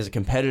Wall, as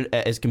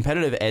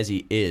competitive as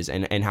he is,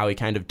 and how he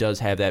kind of does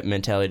have that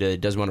mentality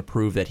that does want to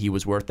prove that he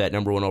was worth that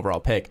number 1 overall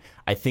pick,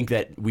 I think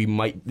that we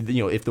might,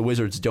 if the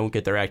Wizards don't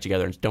get their act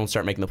together and don't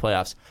start making the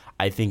playoffs,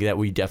 I think that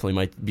we definitely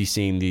might be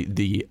seeing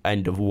the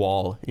end of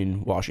Wall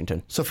in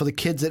Washington. So for the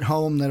kids at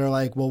home that are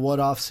like, well, what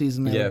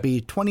offseason that would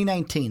be?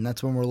 2019.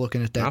 That's when we're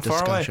looking at that Not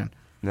discussion. far away.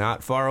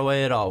 Not far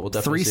away at all. We'll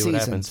definitely 3 see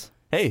what seasons. happens.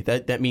 Hey,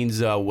 that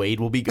means Wade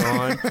will be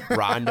gone,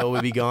 Rondo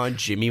will be gone,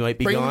 Jimmy might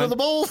be Bring gone. him to the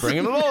Bulls. Bring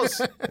him to the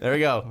Bulls. There we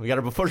go. We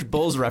got our first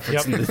Bulls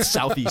reference in the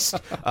Southeast.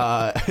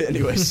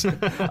 Anyways,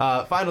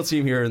 final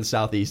team here in the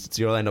Southeast. It's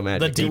the Orlando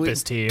Magic. The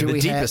deepest team. Do The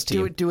we deepest have,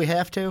 team. Do we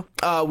have to?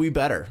 We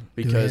better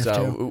because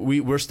have to?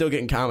 we're still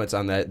getting comments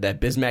on that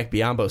Bismack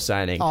Biyombo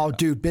signing. Oh,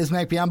 dude,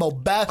 Bismack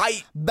Biyombo,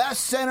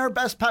 best center,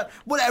 best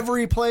whatever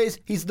he plays,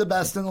 he's the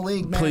best in the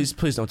league, man.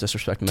 Please don't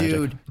disrespect the Magic.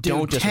 Dude,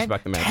 Don't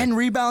disrespect the Magic. 10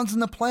 rebounds in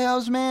the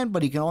playoffs, man,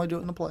 but he can only do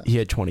it in the playoffs. He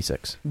had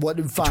 26. What?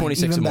 Fine,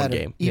 26 even in one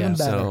better. game. Even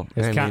better. So,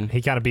 I mean,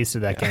 He kind of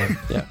beasted that game.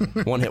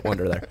 yeah, one-hit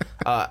wonder there.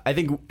 I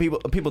think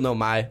people know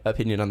my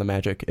opinion on the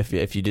Magic.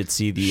 If you did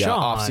see the Sean,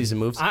 off-season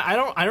moves, I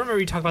don't remember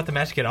you talk about the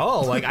Magic at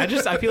all. Like I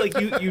feel like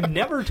you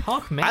never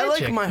talk Magic. I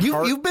like my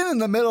heart. You've been in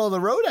the middle of the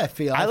road, I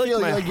feel. I like feel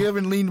my- like you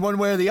haven't leaned one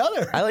way or the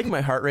other. I like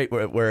my heart rate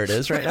where it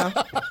is right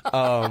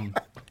now.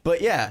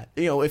 But yeah,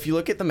 if you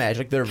look at the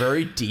Magic, they're a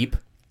very deep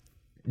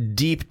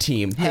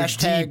team. They're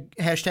deep.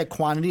 Hashtag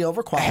quantity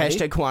over quality.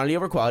 Hashtag quantity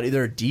over quality.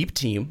 They're a deep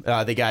team.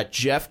 They got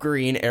Jeff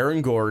Green,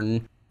 Aaron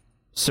Gordon,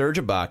 Serge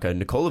Ibaka,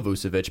 Nikola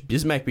Vucevic,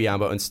 Bismack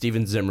Biyombo, and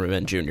Steven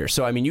Zimmerman Jr.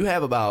 So, I mean, you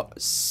have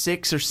about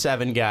 6 or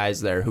 7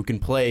 guys there who can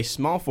play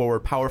small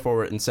forward, power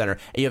forward, and center.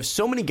 And you have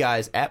so many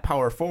guys at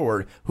power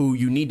forward who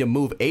you need to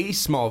move a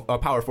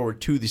power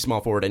forward to the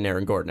small forward in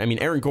Aaron Gordon. I mean,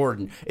 Aaron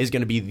Gordon is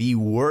going to be the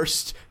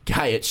worst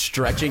guy at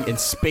stretching and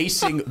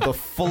spacing the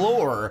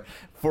floor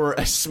for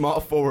a small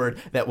forward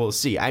that we'll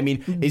see. I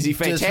mean, is he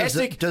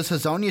fantastic? Does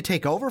Hazonia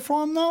take over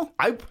for him, though?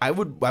 I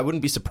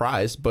wouldn't be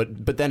surprised,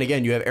 but then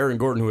again, you have Aaron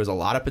Gordon, who has a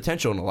lot of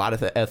potential and a lot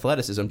of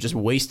athleticism, just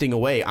wasting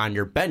away on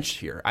your bench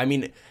here. I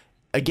mean,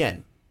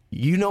 again,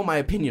 you know my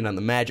opinion on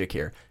the Magic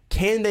here.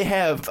 Can they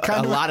have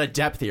a lot of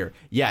depth here?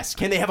 Yes.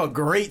 Can they have a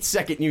great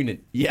second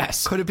unit?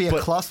 Yes. Could it be a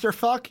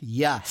clusterfuck?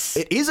 Yes.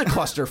 It is a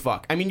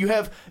clusterfuck. I mean, you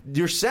have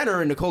your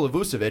center in Nikola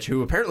Vucevic,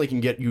 who apparently can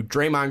get you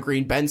Draymond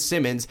Green, Ben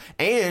Simmons,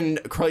 and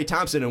Klay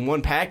Thompson in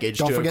one package.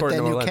 Don't forget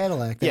that new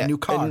Cadillac, that new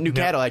car. New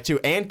Cadillac,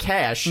 too, and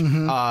cash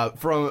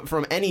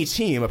from any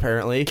team,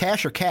 apparently.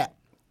 Cash or cat?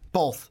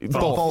 Both.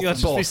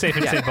 Let's just be safe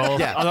and say both.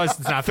 Yeah. Otherwise,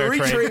 it's not fair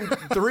trade.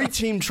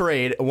 Three-team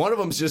trade. One of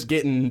them's just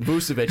getting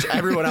Vucevic.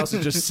 Everyone else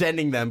is just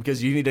sending them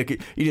because you need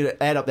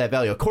to add up that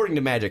value, according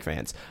to Magic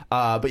fans.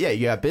 But yeah,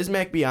 you have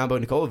Bismack Biyombo,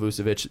 Nikola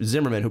Vucevic,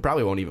 Zimmerman, who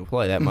probably won't even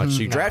play that much.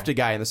 So you draft a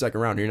guy in the second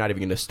round, you're not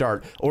even going to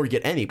start or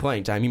get any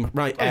playing time. He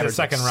might average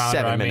second rounder,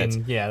 7 minutes.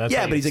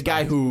 But he's a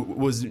guy who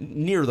was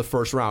near the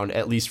first round,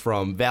 at least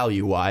from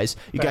value-wise.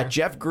 You got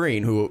Jeff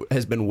Green, who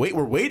has been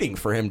we're waiting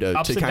for him to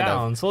ups and kind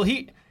downs. of. Well,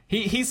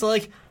 he's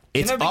like.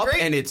 It's up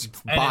great? and it's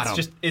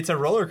bottom. It's a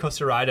roller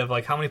coaster ride of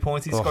like how many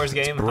points he scores a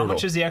game. How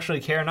much does he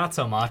actually care? Not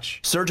so much.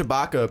 Serge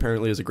Ibaka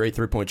apparently is a great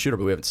 3-point shooter,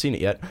 but we haven't seen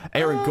it yet.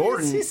 Aaron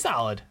Gordon, he's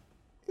solid.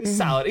 He's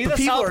solid. He's a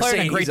solid player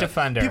and a great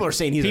defender. People are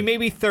saying he may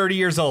be 30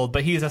 years old,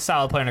 but he's a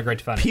solid player and a great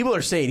defender. People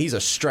are saying he's a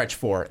stretch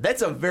four.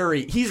 That's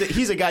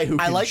he's a guy who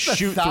can I like the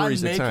shoot Thon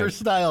threes at Maker times.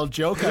 style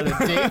joke on a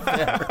Dave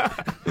there.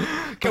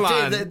 Come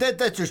on.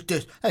 That's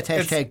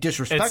hashtag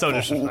disrespectful. It's so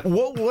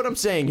disrespectful. What I'm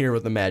saying here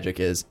with the Magic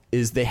is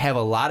they have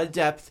a lot of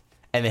depth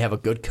and they have a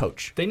good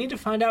coach. They need to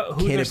find out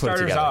who Can their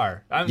starters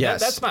are.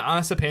 Yes. That's my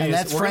honest opinion. And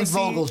that's Frank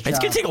Vogel's job. It's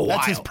going to take a while.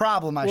 That's his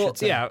problem, I should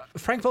say. Yeah,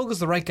 Frank Vogel's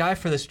the right guy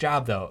for this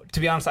job, though. To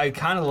be honest, I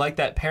kind of like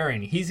that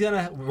pairing.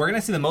 We're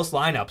gonna see the most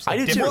lineups, I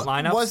do too. different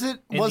lineups. Was it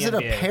a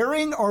NBA.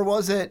 pairing or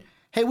was it?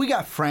 Hey, we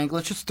got Frank.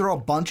 Let's just throw a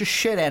bunch of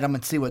shit at him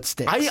and see what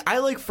sticks. I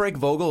like Frank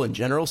Vogel in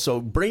general, so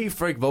bringing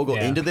Frank Vogel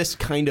into this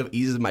kind of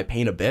eases my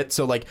pain a bit.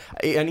 So, like,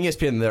 on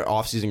ESPN, their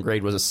offseason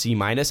grade was a C-.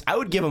 I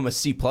would give him a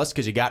C+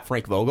 because you got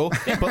Frank Vogel.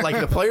 But, like,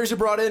 the players you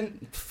brought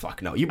in,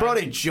 fuck no. You brought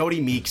in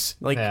Jody Meeks.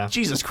 Like,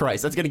 Jesus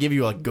Christ, that's going to give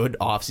you a good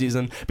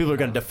offseason. People are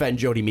going to defend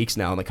Jody Meeks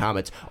now in the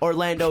comments.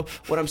 Orlando,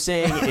 what I'm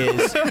saying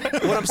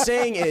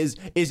is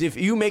if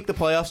you make the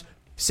playoffs,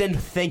 send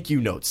thank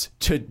you notes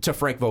to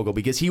Frank Vogel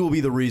because he will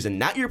be the reason,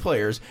 not your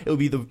players. It will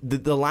be the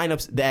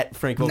lineups that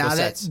Frank Vogel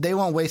sets. They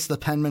won't waste the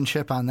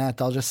penmanship on that.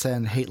 They'll just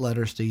send hate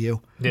letters to you.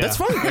 Yeah. That's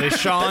fine. Hey,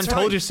 Sean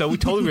told you so. We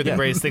told you we were the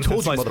greatest thing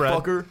since sliced bread.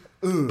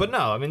 Motherfucker. But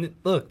no, I mean,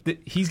 look,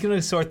 he's going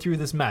to sort through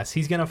this mess.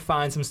 He's going to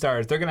find some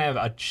stars. They're going to have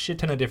a shit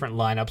ton of different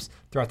lineups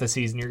throughout the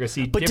season. You're going to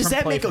see But different does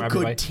that play make from a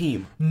everybody. good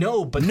team?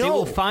 No, but they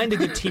will find a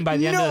good team by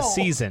the end of the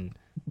season.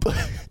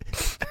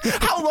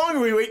 How long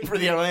are we waiting for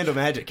the Orlando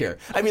Magic here?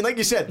 I mean, like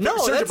you said,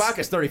 Serge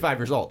Ibaka's 35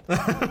 years old.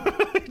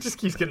 He just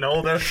keeps getting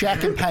older.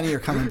 Shaq and Penny are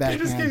coming back, He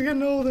just man. keeps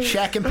getting older.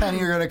 Shaq and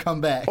Penny are going to come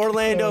back.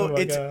 Orlando, Oh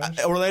my gosh.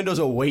 Orlando's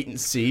a wait and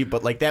see,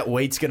 but like that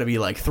wait's going to be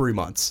like 3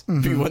 months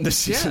when the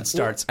season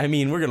starts. I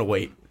mean, we're going to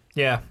wait.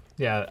 Yeah.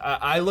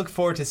 I look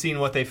forward to seeing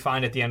what they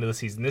find at the end of the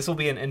season. This will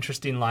be an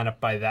interesting lineup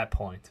by that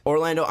point.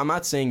 Orlando, I'm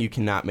not saying you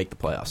cannot make the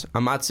playoffs.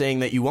 I'm not saying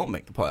that you won't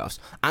make the playoffs.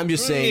 I'm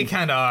just saying You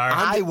kind of are.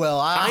 I will.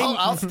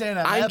 I'll stand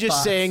on that I'm just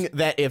box. saying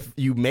that if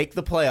you make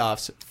the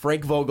playoffs,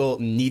 Frank Vogel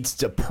needs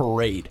to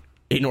parade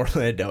in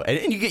Orlando,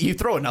 and you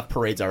throw enough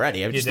parades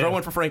already. I mean, just throw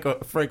one for Frank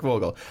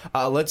Vogel.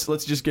 Let's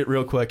just get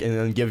real quick and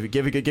then give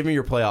me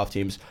your playoff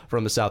teams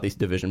from the Southeast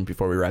Division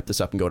before we wrap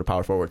this up and go to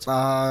power forwards.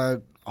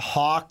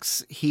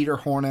 Hawks, Heat, or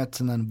Hornets,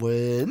 and then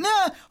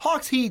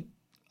Hawks, Heat.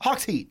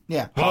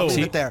 Yeah, I'll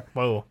leave it there.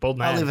 Whoa, bold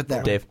man. I'll leave it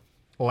there. Dave,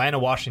 Atlanta,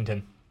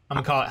 Washington. I'm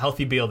going to call it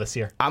Healthy Beal this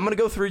year. I'm going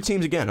to go 3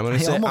 teams again. I'm going to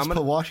He say almost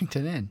put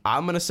Washington in.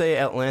 I'm going to say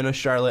Atlanta,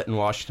 Charlotte, and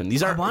Washington.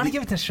 These are I want to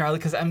give it to Charlotte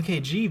because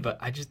MKG, but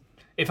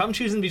if I'm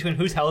choosing between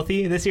who's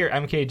healthy this year,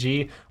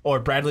 MKG or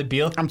Bradley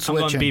Beal, I'm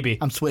switching. going BB.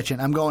 I'm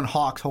switching. I'm going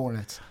Hawks,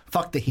 Hornets.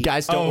 Fuck the Heat.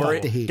 Guys, don't Fuck worry.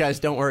 the Heat. Guys,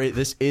 don't worry.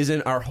 This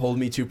isn't our hold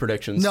me to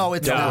predictions. No,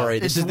 it's don't not. worry.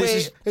 It's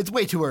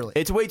way too early.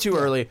 It's way too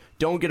early.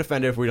 Don't get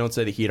offended if we don't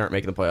say the Heat aren't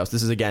making the playoffs.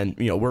 This is again,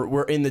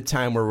 we're in the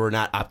time where we're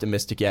not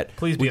optimistic yet.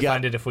 Please be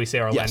offended if we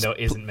say Orlando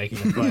isn't making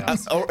the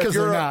playoffs. Or if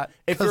you're they're not.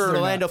 If 'Cause you're an they're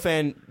Orlando not.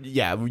 fan,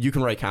 yeah, you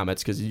can write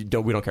comments because we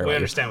don't care. We about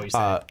understand you. what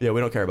you're saying. Yeah, we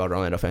don't care about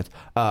Orlando fans.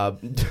 God.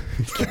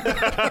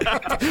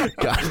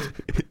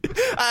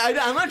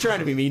 I'm not trying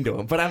to be mean to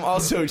him, but I'm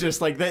also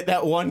just like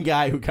that one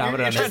guy who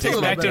commented on You're that. trying to takes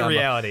get back my to number.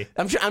 reality.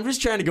 I'm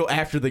just trying to go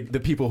after the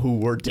people who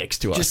were dicks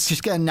to us.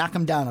 Just gotta knock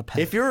them down a peg.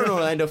 If you're an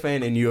Orlando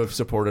fan and you have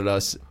supported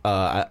us,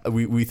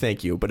 we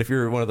thank you. But if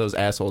you're one of those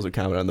assholes who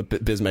comment on the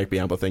Bismack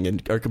Biyombo thing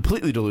and are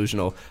completely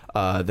delusional,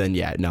 then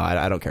yeah, no,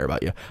 I don't care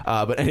about you.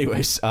 But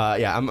anyways,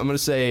 yeah, I'm going to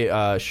say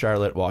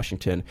Charlotte,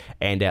 Washington,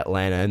 and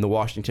Atlanta. And the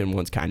Washington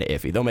one's kind of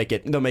iffy. They'll make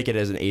it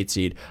as an 8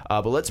 seed.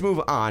 But let's move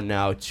on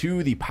now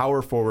to the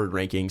power forward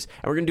rankings,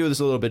 and we're going to do this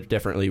a little bit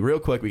differently. Real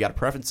quick, we got to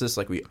preference this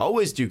like we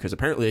always do because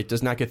apparently it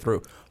does not get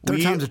through.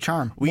 Third time's a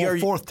charm.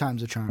 Fourth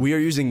time's a charm. We are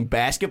using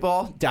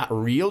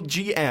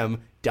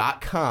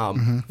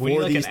basketball.realgm.com We need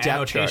for like these an depth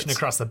annotation charts.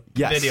 across the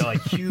Yes. video,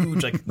 like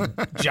huge, like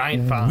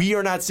giant font. We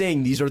are not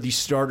saying these are the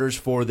starters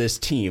for this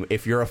team.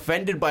 If you're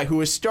offended by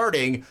who is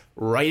starting,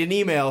 write an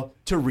email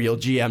to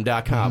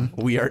realgm.com.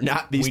 We are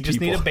not these We just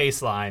people. need a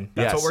baseline.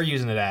 That's Yes. what we're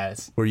using it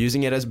as. We're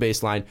using it as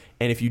baseline.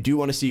 And if you do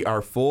want to see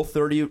our full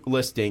 30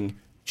 listing,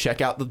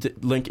 check out the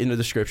link in the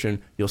description.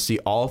 You'll see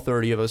all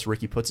 30 of us.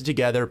 Ricky puts it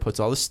together,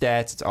 puts all the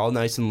stats. It's all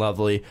nice and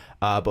lovely.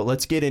 But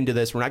let's get into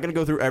this. We're not going to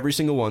go through every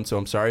single one, so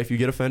I'm sorry if you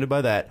get offended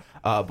by that.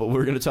 But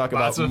we're going to talk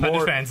Lots about of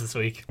offended fans this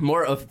week.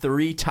 more of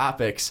 3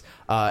 topics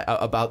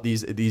about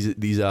these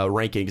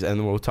rankings, and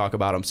then we'll talk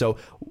about them. So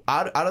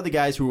out of the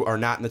guys who are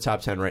not in the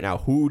top 10 right now,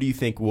 who do you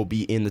think will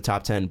be in the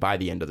top 10 by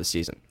the end of the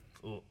season?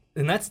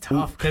 And that's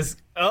tough because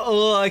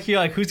you're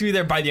like, who's gonna be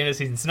there by the end of the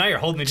season? So now you're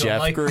holding me to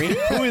Jeff Green.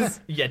 Who is?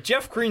 Yeah,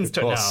 Jeff Green's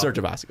Well, now. Serge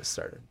Ibaka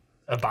started.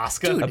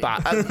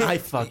 Ibaka. I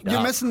fucked up.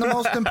 You're missing the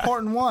most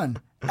important one.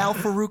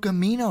 Al-Farouq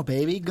Amino,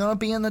 baby. Going to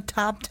be in the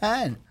top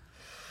 10.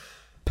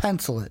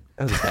 Pencil it.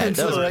 That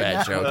was a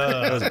bad joke.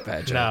 That was a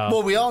bad joke. No.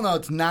 Well, we all know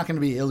it's not going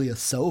to be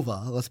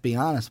Ilyasova. Let's be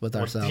honest with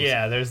ourselves.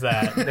 Yeah, there's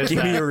that.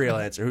 Give me a real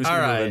answer. Who's going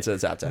to All move right. into the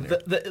top 10 here?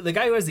 The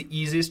guy who has the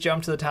easiest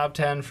jump to the top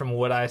 10 from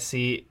what I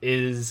see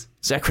is...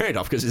 Zach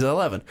Randolph, because he's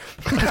 11.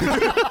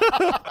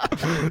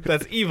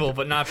 That's evil,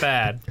 but not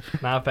bad.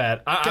 Not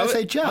bad. I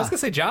say Ja. I was going to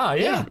say Ja,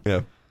 yeah.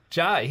 Yeah.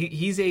 Ja,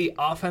 he's a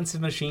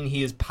offensive machine.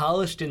 He is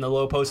polished in the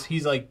low post.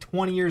 He's like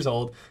 20 years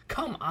old.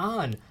 Come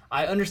on.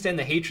 I understand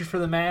the hatred for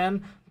the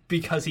man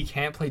because he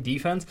can't play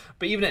defense,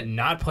 but even at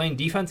not playing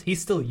defense,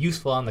 he's still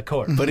useful on the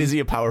court. But is he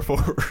a power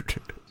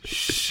forward?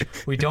 Shh,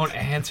 we don't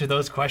answer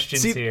those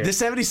questions See, here. the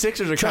 76ers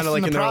are kind Trust of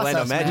like in in the the Orlando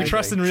process, Magic. man. We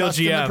trust thing. in real Trust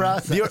in the GM.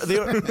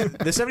 process.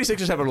 The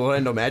 76ers have an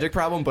Orlando Magic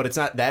problem, but it's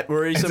not that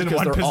worrisome in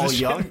because one they're all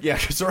position. young. Yeah,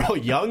 because they're all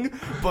young,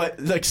 but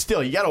like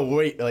still, you gotta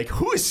wait. Like,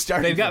 who is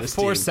starting? They've for got this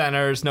 4 team?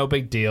 centers, no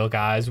big deal,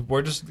 guys.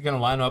 We're just going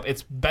to line them up.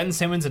 It's Ben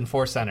Simmons and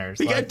 4 centers.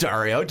 You got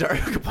Dario.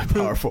 Dario can play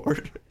power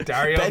forward.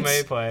 Dario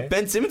may play.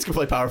 Ben Simmons can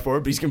play power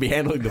forward, but he's gonna be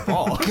handling the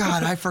ball.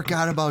 God, I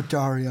forgot about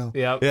Dario.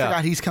 Yep. Yeah.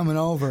 Forgot he's coming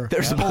over.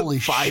 There's about Holy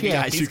 5 shit.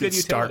 guys He's who can good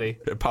start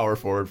utility. power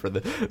forward for the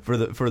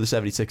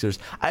 76ers.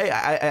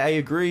 I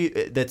agree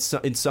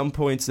that in some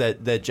points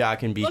that Ja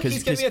can be Look,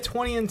 he's going to be a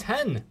 20 and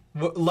 10,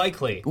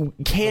 likely.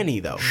 can he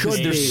though? Because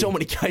Should there's be. so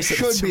many guys that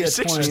Should be a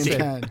 76ers 20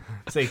 team. and 10.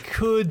 They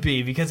could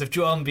be, because if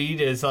Joel Embiid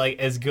is like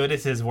as good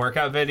as his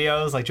workout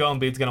videos, like Joel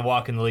Embiid's going to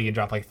walk in the league and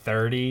drop like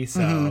 30.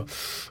 So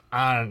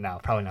I don't know,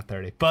 probably not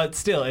 30. But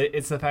still,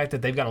 it's the fact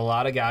that they've got a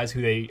lot of guys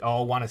who they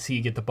all want to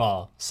see get the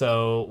ball.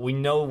 So we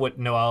know what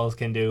Noel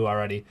can do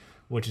already,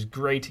 which is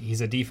great. He's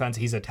a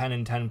 10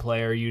 and 10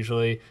 player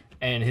usually,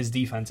 and his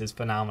defense is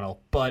phenomenal.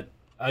 But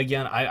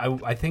again,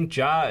 I think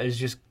Ja is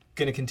just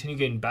going to continue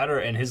getting better,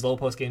 and his low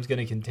post game is going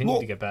to continue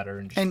to get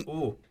better.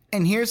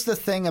 And here's the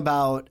thing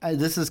about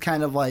this is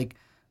kind of like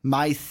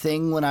my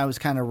thing when I was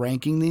kind of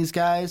ranking these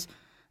guys.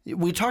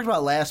 We talked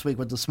about last week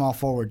with the small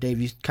forward, Dave.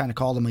 You kind of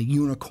called him a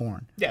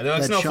unicorn. Yeah, they're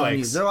like That's Sean snowflakes.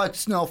 used. They're like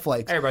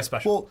snowflakes. Everybody's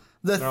special. Well,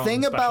 the They're all thing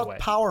in a special about way.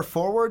 power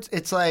forwards,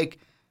 it's like,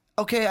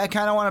 okay, I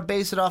kind of want to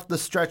base it off the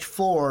stretch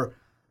floor,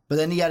 but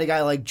then you got a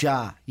guy like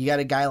Ja. You got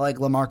a guy like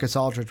LaMarcus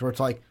Aldridge, where it's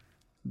like,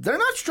 they're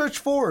not stretch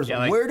fours. Yeah,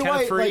 like Where do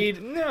Kenneth I Faried,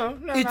 like? no,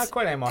 not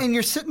quite anymore. And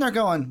you're sitting there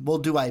going, well,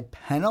 do I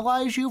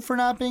penalize you for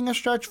not being a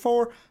stretch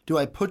four? Do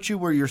I put you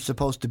where you're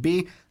supposed to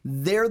be?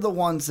 They're the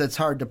ones that's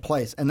hard to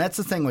place. And that's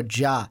the thing with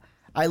Ja.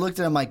 I looked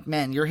at him like,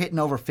 man, you're hitting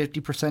over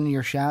 50% of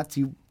your shots.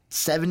 You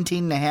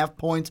 17.5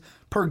 points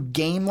per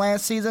game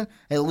last season,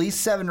 at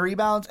least 7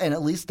 rebounds, and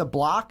at least a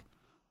block.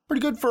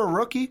 Pretty good for a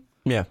rookie.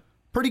 Yeah.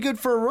 Pretty good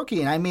for a rookie.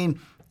 And I mean,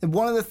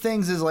 one of the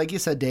things is, like you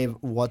said, Dave,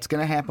 what's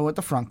going to happen with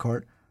the front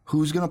court?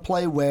 Who's going to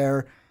play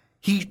where?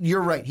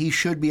 You're right. He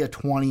should be a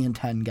 20 and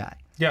 10 guy.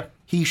 Yeah.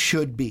 He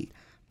should be.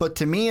 But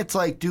to me, it's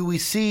like, do we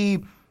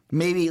see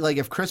maybe like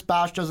if Chris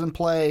Bosh doesn't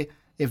play,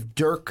 if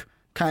Dirk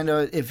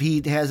if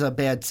he has a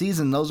bad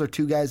season, those are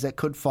 2 guys that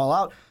could fall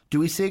out. Do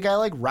we see a guy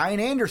like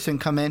Ryan Anderson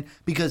come in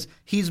because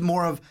he's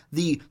more of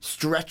the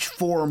stretch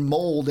 4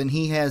 mold and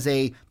he has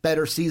a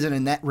better season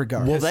in that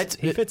regard? Well,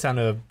 He fits on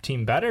a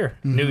team better.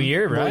 New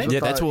year, right? Yeah,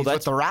 that's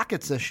with the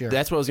Rockets this year.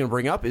 That's what I was going to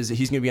bring up. Is that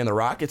he's going to be on the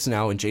Rockets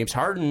now, and James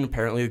Harden,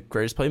 apparently the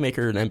greatest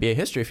playmaker in NBA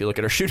history. If you look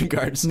at our shooting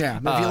guards, Yeah,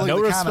 if you look No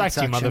at the respect,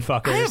 you comment section,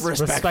 motherfuckers. I have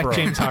respect for him.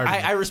 James Harden.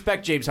 I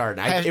respect James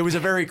Harden. It was a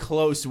very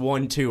close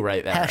 1-2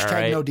 right there. Hashtag all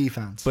right? no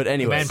defense. But the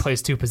anyways, man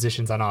plays 2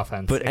 positions on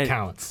offense. But it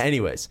counts.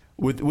 Anyways,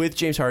 with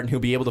James Harden, he'll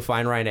be able to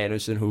find Ryan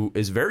Anderson, who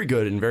is very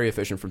good and very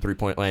efficient from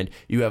 3-point land.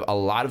 You have a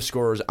lot of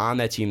scorers on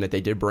that team that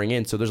they did bring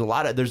in, so there's a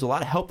lot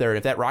of help there. And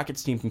if that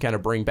Rockets team can kind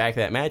of bring back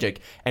that magic,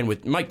 and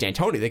with Mike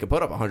D'Antoni, they could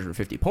put up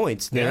 150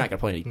 points. They're not going to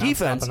play any Not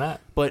defense. stopping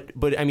that.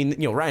 But I mean,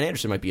 Ryan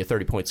Anderson might be a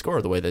 30-point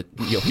scorer the way that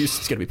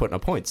Houston's going to be putting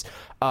up points.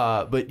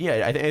 But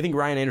yeah, I think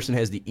Ryan Anderson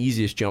has the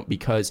easiest jump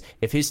because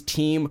if his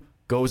team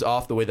goes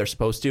off the way they're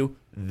supposed to,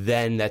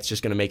 then that's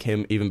just going to make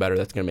him even better.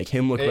 That's going to make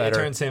him look It better.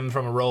 turns him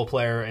from a role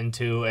player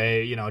into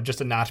just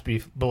a notch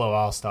below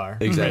all-star.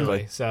 Exactly.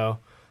 Really. So,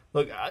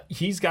 look,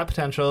 he's got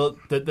potential.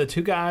 The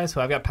 2 guys who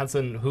I've got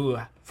penciled who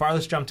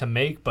farthest jump to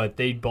make, but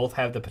they both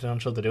have the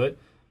potential to do it.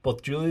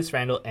 Both Julius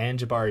Randle and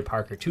Jabari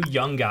Parker, 2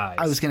 young guys.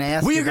 I was going to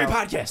ask We you agree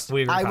about- podcast.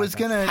 We agree I was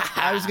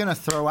podcast. gonna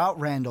throw out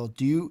Randall.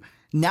 Do you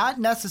not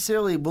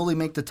necessarily will he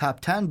make the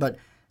top 10, but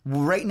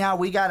right now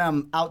we got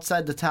him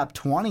outside the top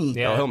 20.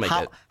 Yeah. Oh, he'll make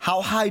it.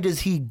 How high does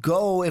he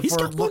go if He's we're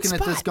got one looking at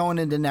this spot. going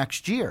into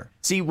next year?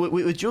 See,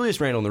 with Julius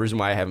Randle, and the reason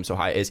why I have him so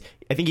high is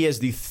I think he has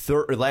the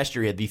third. Last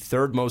year, he had the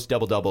 3rd most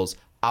double doubles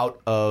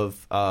out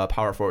of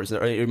power forwards.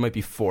 It might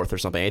be fourth or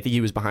something. I think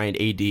he was behind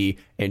AD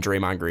and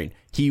Draymond Green.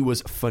 He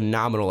was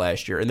phenomenal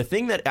last year. And the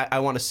thing that I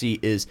want to see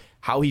is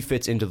how he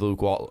fits into the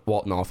Luke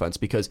Walton offense,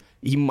 because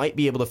he might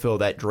be able to fill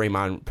that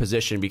Draymond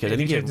position. Because I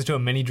think he turns into a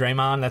mini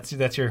Draymond.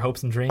 That's your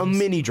hopes and dreams. A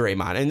mini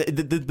Draymond. And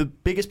the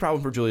biggest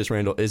problem for Julius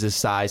Randle is his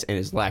size and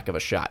his lack of a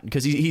shot,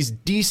 because he's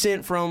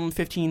decent from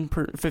 15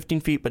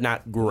 feet, but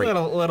not great.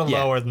 A little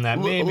lower than that.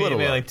 Maybe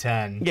like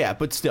 10. Yeah,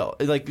 but still,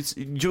 like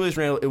Julius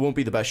Randle, it won't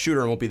be the best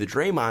shooter. It won't be the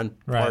Draymond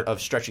part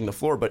of stretching the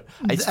floor. But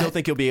I still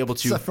think he'll be able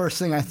to. That's the first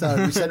thing I thought.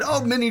 We said,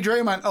 "Oh, mini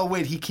Draymond." Oh,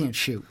 wait, he can't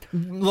shoot.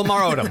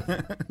 Lamar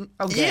Odom.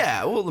 Okay.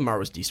 Yeah, well, Lamar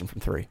was decent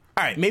from 3.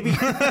 All right, maybe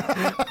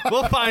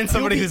we'll find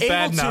somebody who's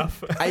bad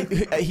enough.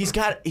 He's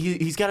got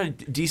a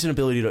decent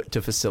ability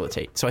to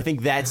facilitate. So I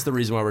think that's the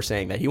reason why we're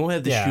saying that. He won't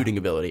have the shooting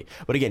ability,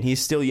 but again,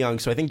 he's still young.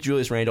 So I think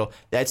Julius Randle,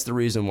 that's the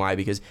reason why.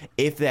 Because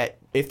if that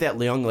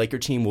young Laker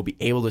team will be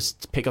able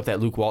to pick up that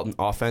Luke Walton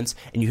offense,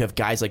 and you have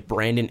guys like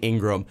Brandon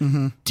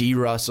Ingram, D.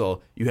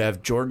 Russell, you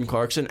have Jordan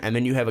Clarkson, and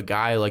then you have a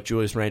guy like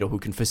Julius Randle who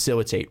can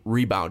facilitate,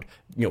 rebound,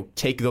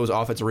 take those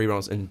offensive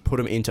rebounds and put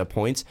them into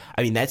points.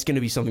 I mean, that's going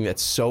to be something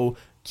that's so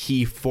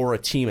key for a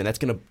team, and that's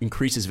going to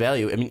increase his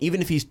value. I mean,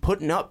 even if he's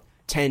putting up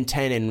 10,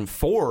 10, and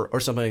 4 or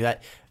something like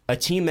that, a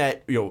team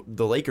that,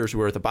 the Lakers, who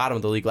were at the bottom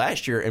of the league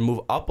last year and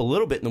move up a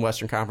little bit in the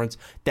Western Conference,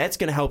 that's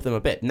going to help them a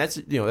bit. And that's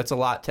a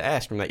lot to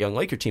ask from that young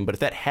Laker team. But if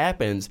that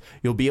happens,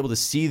 you'll be able to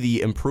see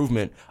the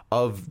improvement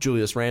of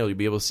Julius Randle. You'll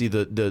be able to see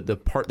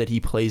the part that he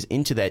plays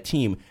into that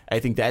team. I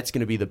think that's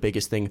going to be the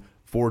biggest thing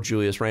for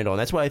Julius Randle. And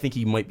that's why I think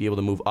he might be able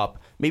to move up.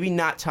 Maybe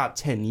not top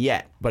 10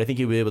 yet, but I think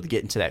he'll be able to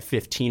get into that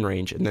 15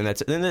 range. And then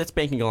that's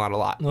banking a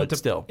lot, but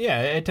still.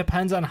 Yeah, it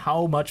depends on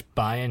how much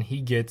buy-in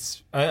he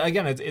gets.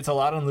 Again, it's a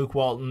lot on Luke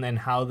Walton and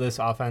how this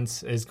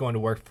offense is going to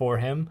work for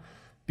him,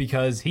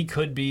 because he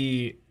could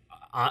be,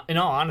 in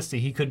all honesty,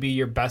 he could be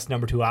your best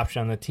number 2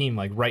 option on the team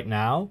like right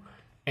now.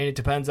 And it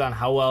depends on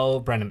how well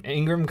Brandon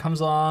Ingram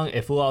comes along.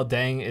 If Luol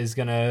Deng is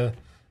going to,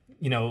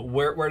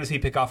 where does he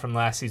pick off from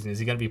last season? Is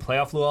he going to be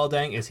playoff Luol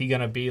Deng? Is he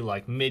going to be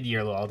like mid-year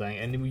Luol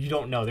Deng? And you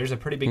don't know. There's a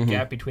pretty big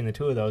gap between the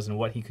two of those and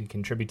what he could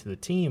contribute to the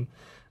team.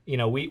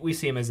 We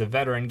see him as a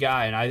veteran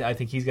guy, and I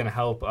think he's going to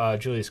help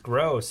Julius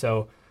grow.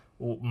 So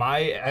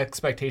my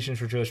expectations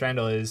for Julius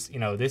Randle is,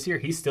 this year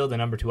he's still the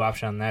number 2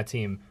 option on that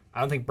team.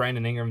 I don't think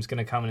Brandon Ingram's going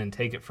to come in and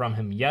take it from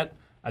him yet.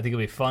 I think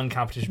it'll be fun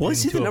competition.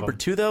 Was he the number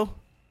 2 though?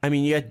 I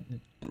mean, you got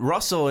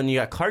Russell and you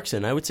got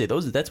Clarkson. I would say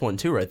that's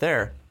 1-2 right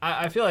there.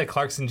 I feel like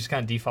Clarkson just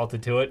kind of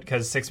defaulted to it,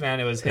 because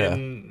 6-man, it was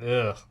him,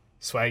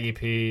 Swaggy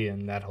P,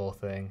 and that whole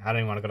thing. I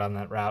don't even want to go down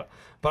that route.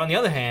 But on the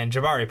other hand,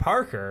 Jabari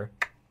Parker,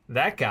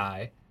 that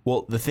guy.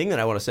 Well, the thing that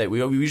I want to say, we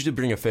usually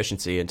bring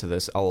efficiency into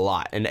this a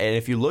lot. And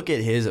if you look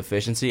at his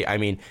efficiency, I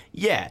mean,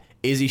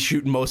 is he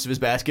shooting most of his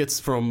baskets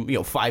from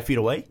 5 feet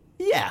away?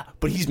 Yeah,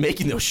 but he's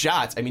making those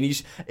shots. I mean,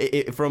 he's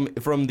from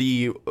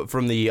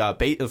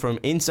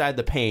inside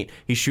the paint,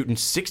 he's shooting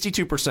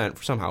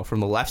 62% somehow from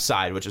the left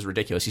side, which is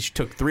ridiculous. He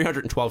took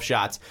 312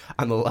 shots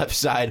on the left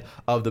side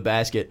of the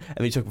basket,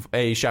 and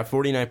he shot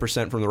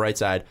 49% from the right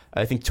side.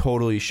 I think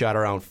totally shot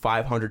around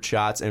 500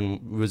 shots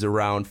and was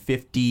around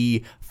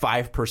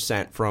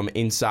 55% from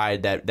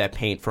inside that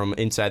paint, from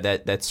inside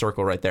that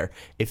circle right there.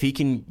 If he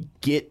can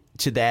get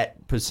to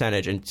that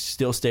percentage and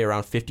still stay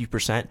around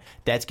 50%,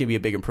 that's going to be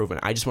a big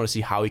improvement. I just want to see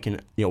how he can,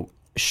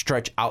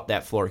 stretch out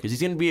that floor, because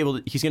he's going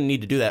to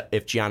need to do that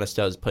if Giannis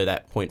does play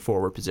that point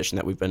forward position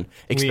that we've been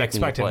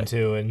expecting to play. Him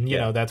to,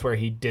 and that's where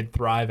he did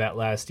thrive at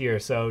last year.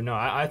 So no,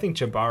 I think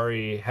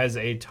Jabari has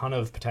a ton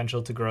of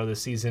potential to grow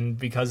this season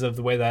because of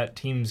the way that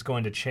team's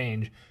going to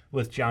change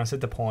with Giannis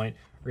at the point.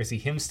 We're going to see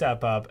him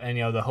step up, and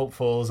the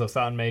hopefuls of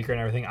Thonmaker and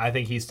everything. I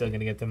think he's still going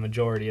to get the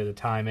majority of the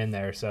time in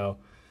there. So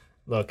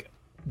look,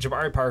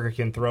 Jabari Parker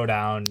can throw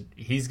down.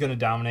 He's going to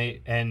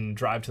dominate and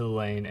drive to the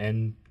lane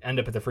and end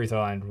up at the free throw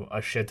line a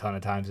shit ton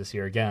of times this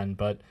year again.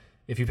 But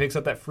if he picks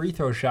up that free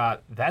throw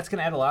shot, that's going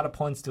to add a lot of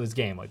points to his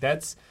game. Like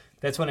that's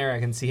one area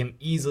I can see him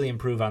easily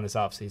improve on this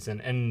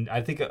offseason. And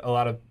I think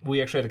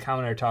we actually had a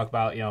commenter talk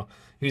about,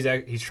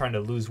 he's trying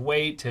to lose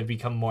weight to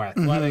become more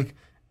athletic. Mm-hmm.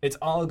 It's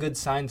all good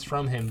signs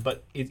from him,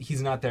 but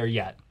he's not there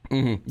yet.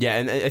 Mm-hmm. Yeah,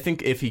 and I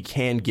think if he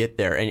can get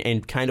there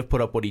and kind of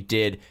put up what he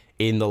did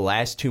in the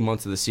last 2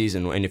 months of the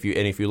season, and if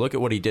you look at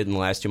what he did in the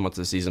last 2 months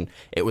of the season,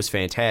 it was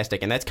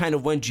fantastic. And that's kind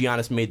of when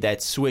Giannis made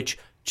that switch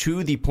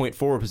to the point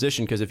forward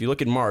position, because if you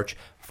look at March,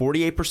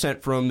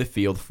 48% from the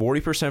field,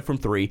 40% from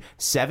 3,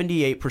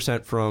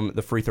 78% from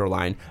the free throw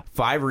line,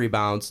 5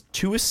 rebounds,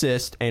 2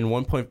 assists, and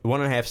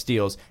 1.5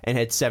 steals, and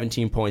had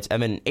 17 points.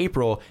 And then in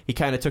April, he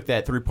kind of took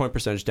that 3-point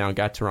percentage down,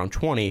 got to around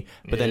 20,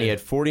 but then he had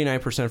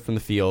 49% from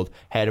the field,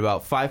 had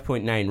about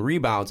 5.9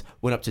 rebounds,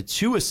 went up to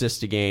 2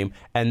 assists a game,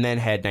 and then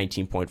had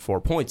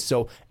 19.4 points.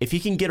 So if he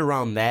can get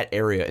around that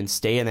area and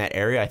stay in that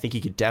area, I think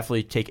he could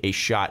definitely take a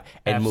shot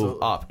and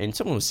move up. And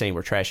someone was saying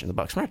we're trashing the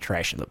Bucks. We're not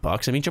trashing the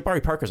Bucks. I mean,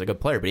 Jabari Parker's a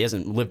good player, but he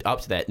hasn't lived up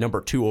to that number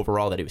 2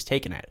 overall that he was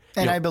taken at.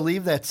 And I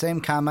believe that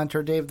same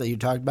commenter, Dave, that you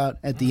talked about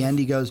at the end,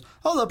 he goes,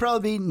 "Oh, they'll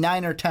probably be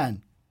 9 or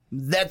 10."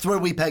 That's where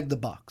we pegged the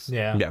Bucks.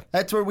 Yeah.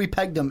 That's where we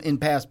pegged them in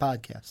past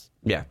podcasts.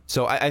 Yeah,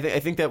 so I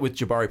think that with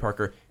Jabari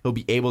Parker, he'll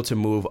be able to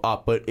move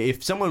up. But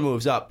if someone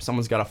moves up,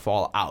 someone's got to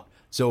fall out.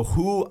 So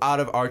who out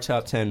of our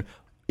top 10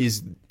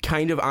 is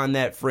kind of on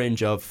that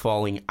fringe of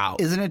falling out?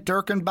 Isn't it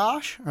Dirk and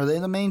Bosh? Are they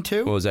the main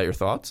two? Well, is that your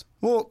thoughts?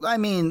 Well, I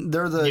mean,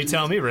 they're the... You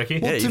tell me, Ricky.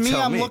 Well, Yeah, to you me,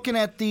 tell I'm me. looking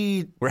at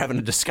the... We're having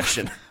a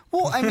discussion.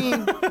 Well, I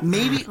mean,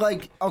 maybe,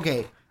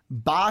 okay,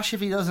 Bosh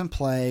if he doesn't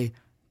play,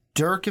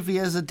 Dirk if he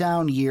has a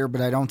down year, but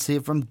I don't see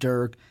it from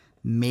Dirk.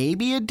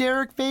 Maybe a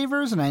Derek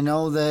Favors, and I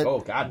know that... Oh,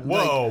 God.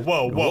 Whoa.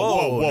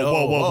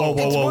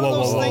 It's one of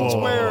those things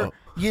where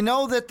you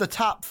know that the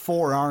top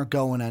four aren't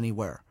going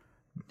anywhere.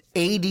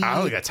 AD, I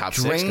don't think a top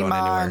six going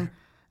Draymond. anywhere.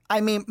 I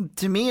mean,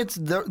 to me,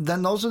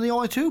 then those are the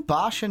only two,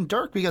 Bosh and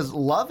Dirk, because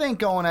Love ain't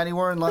going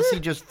anywhere unless he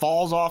just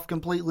falls off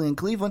completely in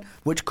Cleveland,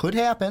 which could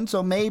happen.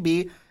 So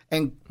maybe,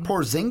 and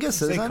Porzingis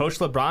Say isn't. Coach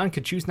LeBron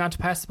could choose not to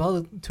pass the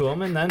ball to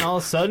him, and then all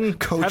of a sudden,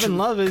 Coach- Kevin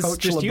Love is Coach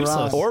just LeBron.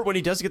 useless. Or when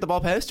he does get the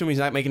ball passed to him, he's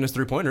not making his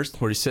 3-pointers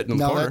where he's sitting in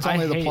the No, corner. that's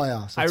only the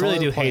playoffs. I It's really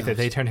only do the hate that playoffs.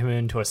 they turned him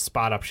into a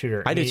spot-up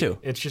shooter. I do too.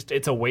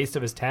 It's a waste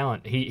of his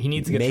talent. He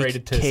needs to get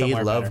traded to Make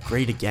somewhere K-Love better.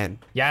 great again.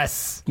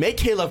 Yes. Make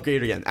K-Love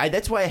great again.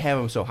 That's why I have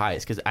him so high,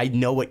 is because I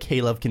know what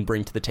K-Love can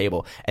bring to the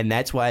table, and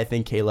that's why I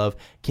think K-Love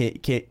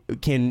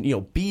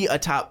can be a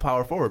top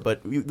power forward.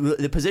 But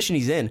the position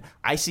he's in,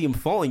 I see him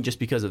falling just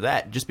because of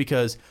that. Just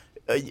because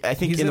I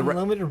think He's in in the a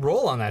limited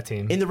role on that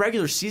team. in the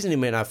regular season he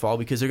may not fall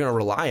because they're going to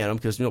rely on him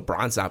because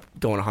Bron's not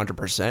going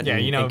 100%. Yeah,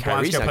 and Bron's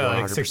Kyrie's going to not play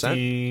going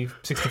like 100%.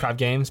 65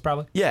 games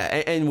probably. Yeah,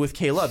 and with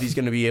K-Love, he's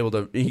going to be able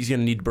to. He's going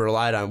to need to be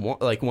relied on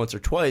once or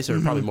twice,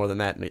 or probably more than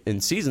that in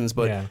seasons.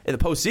 But Yeah. in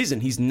the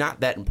postseason, he's not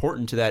that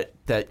important to that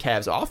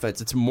Cavs offense.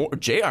 It's more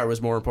JR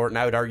was more important,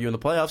 I would argue, in the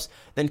playoffs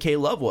than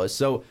K-Love was.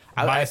 So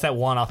Minus that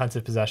one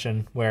offensive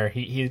possession where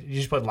he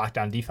just played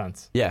lockdown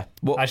defense. yeah,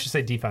 well, I should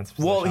say defense.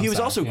 well, he was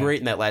sorry. also Yeah. great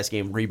in that last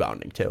game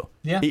rebounding too.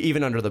 Yeah.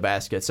 Even under the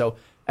basket. So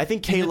I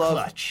think the K-Love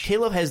clutch.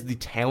 has the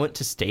talent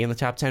to stay in the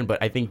top 10,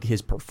 but I think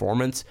his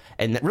performance,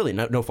 and really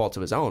no fault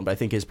of his own, but I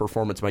think his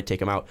performance might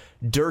take him out.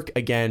 Dirk,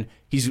 again,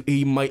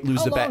 he might lose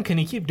How the long battle. can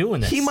he keep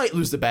doing this? He might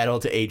lose the battle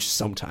to age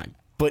sometime.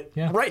 But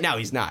Yeah. right now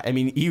he's not. I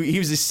mean, he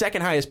was the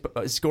second highest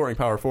scoring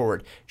power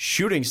forward,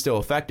 shooting still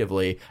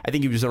effectively. I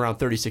think he was around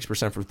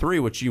 36% from three,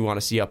 which you want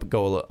to see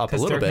go up a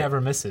Because little Dirk bit. never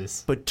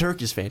misses. But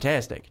Dirk is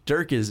fantastic.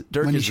 Dirk is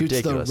when he shoots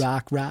ridiculous. the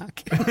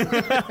rock.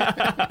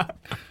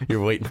 You're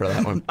waiting for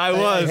that one. I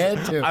was.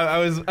 had to. I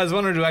was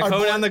wondering, do I Our go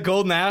boy- down the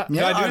golden app? Do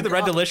Yeah, I do our- the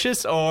Red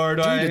Delicious, or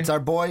do Dude, I? it's our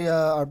boy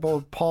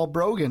Paul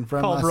Brogan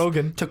from Paul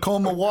Brogan.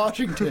 Tacoma,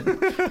 Washington.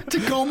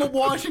 Tacoma,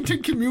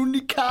 Washington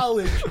Community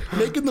College,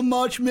 making the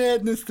March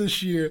Madness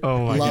this year.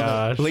 Oh my Love it.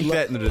 gosh. Link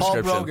that in the Paul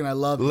description. Brogan, I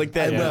love it. Link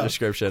that I in the will.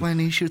 description. When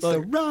he shoots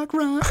the rock.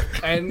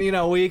 And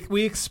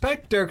we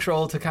expect Dirk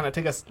Schroll to kind of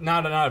take us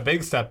not a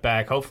big step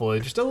back, hopefully,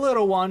 just a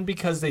little one,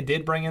 because they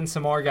did bring in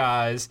some more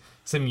guys,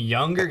 some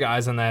younger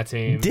guys on that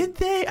team. Did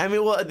they? I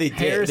mean, well, they did.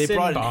 They Harrison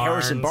brought in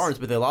Harrison Barnes. Barnes,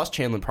 but they lost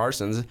Chandler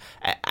Parsons.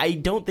 I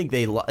don't think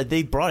they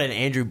brought in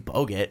Andrew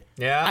Bogut.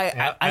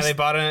 Yeah, and they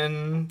brought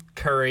in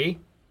Curry,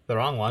 the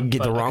wrong one.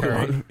 Get the but wrong Curry.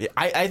 one.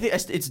 I think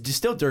it's just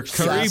still Dirk's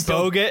team. Curry, It's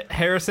still- Bogut,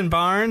 Harrison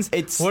Barnes.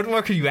 What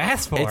more could you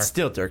ask for? It's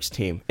still Dirk's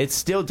team. It's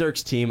still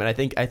Dirk's team, and I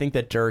think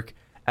that Dirk.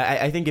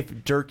 I think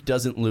if Dirk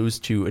doesn't lose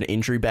to an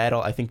injury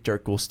battle, I think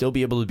Dirk will still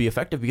be able to be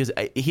effective because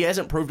he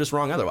hasn't proved us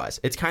wrong otherwise.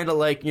 It's kind of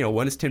like,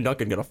 when is Tim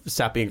Duncan going to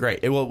stop being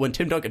great? Well, when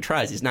Tim Duncan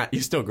tries,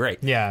 he's still great.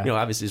 Yeah.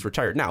 Obviously he's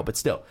retired now, but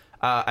still.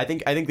 I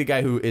think the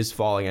guy who is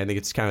falling, I think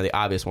it's kind of the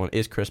obvious one,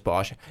 is Chris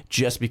Bosh,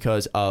 just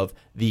because of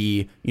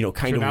the,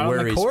 kind You're of not where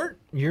on the he's court,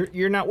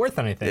 you're not worth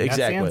anything.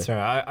 Exactly. That's the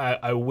answer.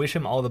 I wish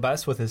him all the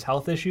best with his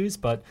health issues,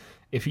 but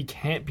if he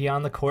can't be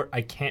on the court,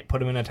 I can't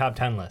put him in a top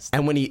 10 list.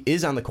 And when he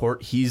is on the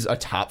court, he's a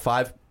top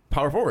 5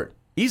 power forward.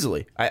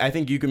 Easily. I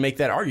think you can make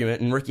that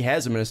argument, and Ricky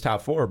has him in his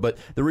top 4. But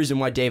the reason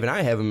why Dave and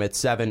I have him at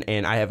 7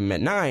 and I have him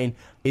at 9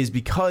 is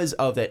because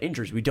of that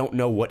injuries. We don't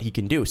know what he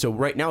can do. So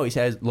right now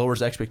he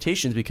lowers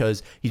expectations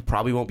because he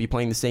probably won't be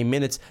playing the same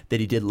minutes that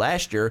he did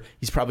last year.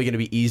 He's probably going to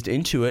be eased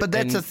into it. But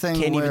that's and a thing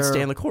can't even where-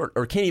 stay on the court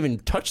or can't even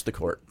touch the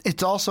court.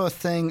 It's also a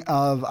thing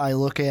of, I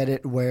look at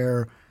it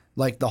where,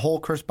 like, the whole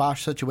Chris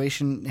Bosh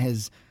situation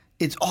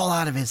it's all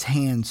out of his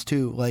hands,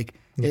 too. Like,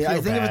 You I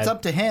feel think if it's bad.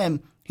 up to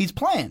him, he's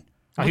playing.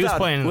 He was Without-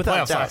 playing in the without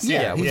playoffs doubt. last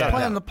Yeah, year. he's without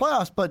playing in doubt. the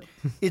playoffs, but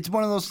it's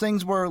one of those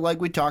things where,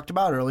 like we talked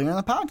about earlier in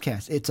the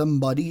podcast, it's a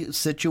muddy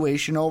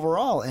situation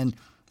overall. And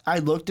I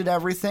looked at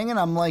everything, and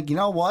I'm like, you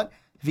know what?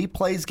 If he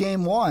plays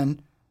game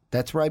 1,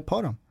 that's where I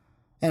put him.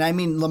 And I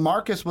mean,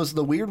 LaMarcus was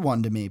the weird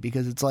one to me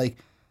because it's like,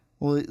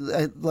 well,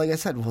 like I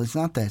said, well, he's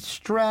not that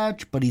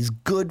stretch, but he's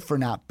good for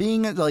not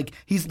being it. Like,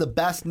 he's the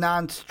best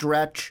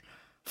non-stretch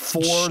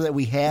 4 that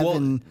we have.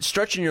 Well,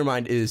 stretch in your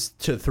mind is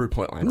to the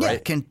 3-point line, Yeah,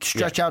 right? can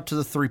stretch out to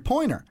the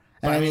 3-pointer.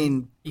 And But, I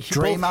mean, both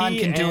Draymond he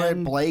can do it.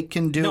 and- Blake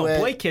can do No, it.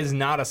 Blake is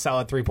not a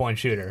solid 3-point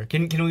shooter.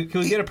 Can we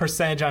get a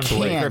percentage on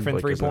Blake Can. Griffin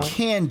Blake is 3-point?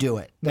 Can do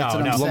it. That's No,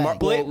 what no. I'm saying. Lamar-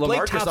 Blake Well,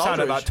 LaMarcus tops out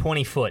Aldridge- about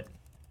 20 foot.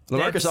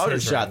 LaMarcus That's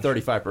Aldridge his shot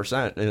range.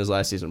 35% in his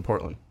last season in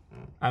Portland.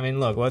 I mean,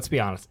 look, let's be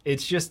honest. It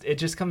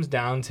just comes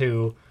down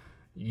to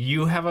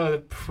you have a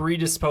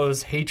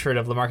predisposed hatred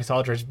of LaMarcus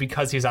Aldridge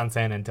because he's on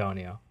San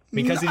Antonio.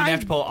 Because he didn't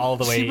have to pull all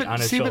the weight on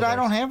his shoulders. But I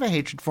don't have a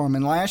hatred for him.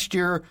 And last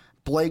year,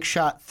 Blake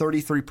shot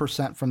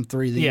 33% from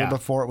three. The year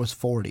before, it was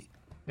 40%.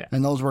 Yeah.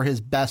 And those were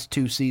his best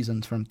 2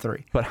 seasons from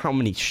three. But how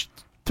many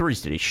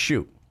threes did he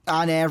shoot?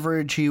 On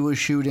average, he was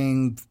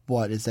shooting,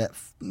 what is that?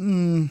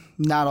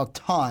 Not a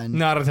ton.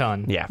 Not a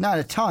ton. Yeah. Not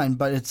a ton,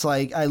 but it's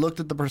like I looked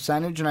at the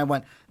percentage and I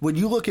went, when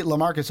you look at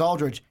LaMarcus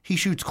Aldridge, he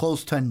shoots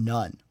close to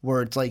none,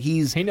 where it's like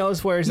he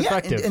knows where he's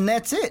effective. And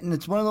that's it. And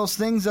it's one of those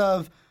things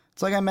of,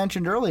 it's like I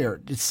mentioned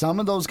earlier, some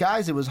of those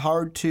guys, it was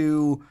hard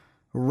to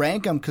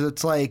rank them because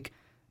it's like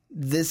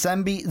this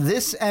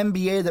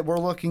NBA that we're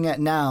looking at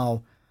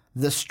now,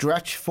 the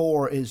stretch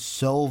 4 is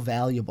so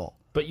valuable.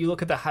 But you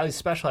look at the highly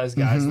specialized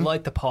guys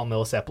like the Paul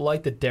Millsap,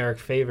 like the Derek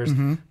Favors,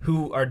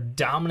 who are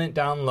dominant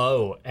down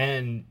low,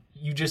 and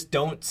you just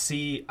don't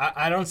see.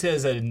 I don't see it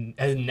as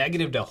a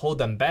negative to hold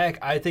them back.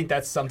 I think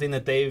that's something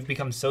that they've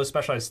become so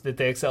specialized that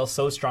they excel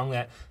so strongly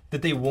at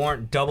that they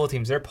warrant double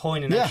teams. They're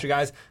pulling in extra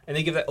guys, and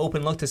they give that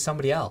open look to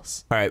somebody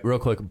else. All right, real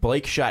quick.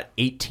 Blake shot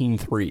 18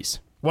 threes.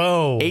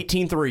 Whoa.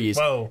 18 threes.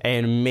 Whoa.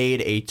 And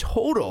made a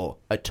total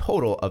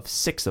of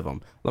 6 of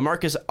them.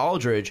 LaMarcus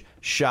Aldridge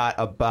shot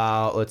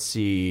about,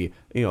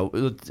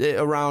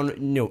 around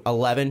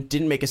 11.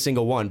 Didn't make a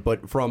single one,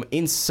 but from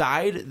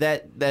inside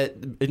that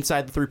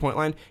inside the 3-point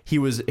line, he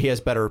has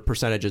better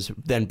percentages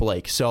than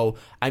Blake. So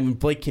I mean,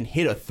 Blake can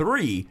hit a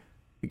 3,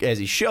 as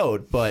he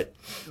showed, but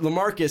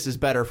LaMarcus is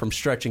better from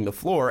stretching the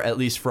floor, at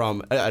least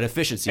from an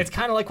efficiency. It's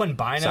kind of like when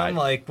Bynum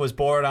was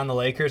bored on the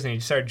Lakers and he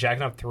started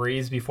jacking up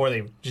threes before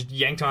they just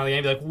yanked him out of the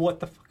game. Be like, what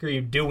the fuck are you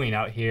doing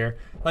out here?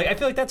 Like, I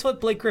feel like that's what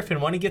Blake Griffin,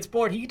 when he gets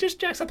bored, he just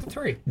jacks up a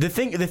 3. The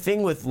thing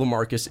with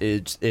LaMarcus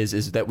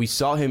is that we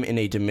saw him in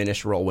a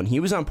diminished role. When he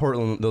was on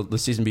Portland the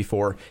season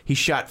before, he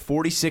shot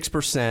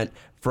 46%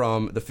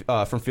 from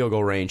field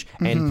goal range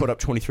and put up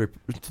 23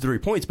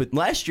 points. But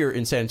last year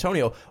in San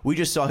Antonio, we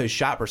just saw his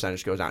shot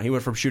percentage go down. He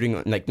went from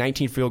shooting like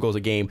 19 field goals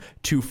a game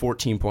to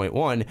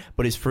 14.1,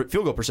 but his field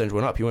goal percentage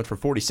went up. He went from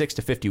 46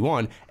 to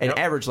 51 and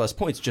averaged less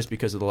points just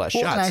because of the less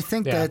shots. And I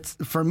think that's,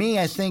 for me,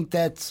 I think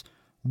that's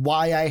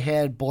why I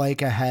had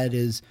Blake ahead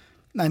is,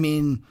 I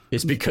mean...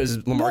 It's because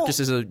LaMarcus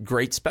is a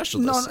great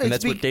specialist, and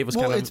that's what Dave was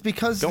kind of it's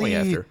because going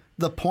after.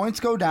 The points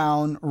go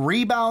down.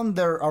 Rebound,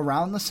 they're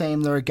around the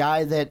same. They're a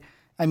guy that...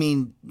 I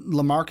mean,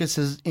 LaMarcus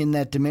is in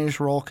that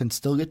diminished role, can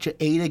still get you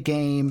 8 a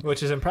game.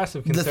 Which is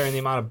impressive considering the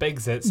amount of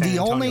bigs that San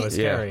Antonio is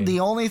carrying. The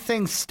only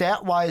thing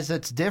stat-wise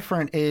that's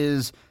different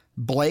is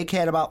Blake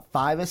had about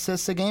 5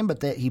 assists a game,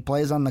 but he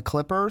plays on the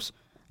Clippers.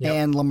 Yep.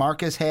 And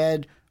LaMarcus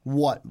had,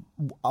 what,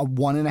 a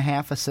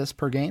 1.5 assists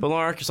per game? But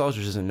LaMarcus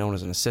Aldridge isn't known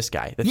as an assist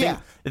guy. The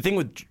thing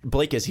with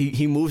Blake is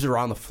he moves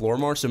around the floor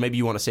more, so maybe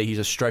you want to say he's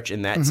a stretch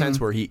in that sense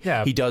where he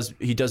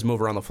does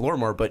move around the floor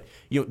more. But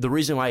the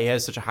reason why he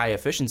has such a high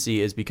efficiency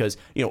is because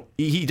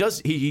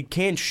he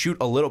can shoot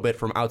a little bit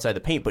from outside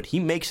the paint, but he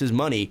makes his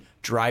money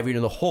driving to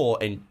the hole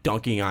and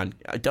dunking on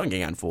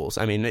fools.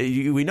 I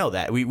mean, we know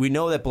that. We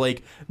know that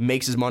Blake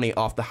makes his money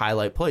off the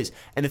highlight plays.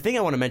 And the thing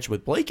I want to mention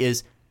with Blake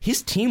is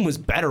his team was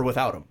better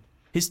without him.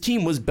 His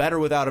team was better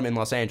without him in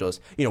Los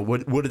Angeles.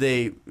 Would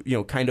they,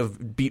 kind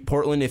of beat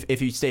Portland if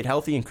he stayed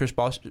healthy and Chris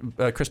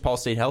Paul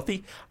stayed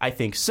healthy? I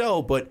think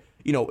so. But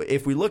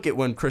if we look at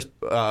when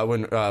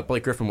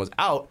Blake Griffin was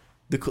out,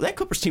 that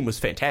Clippers team was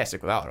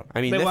fantastic without him.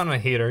 I mean, they won a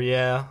heater,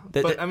 yeah.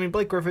 But I mean,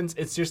 Blake Griffin's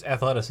it's just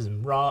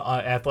athleticism. Raw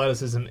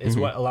athleticism is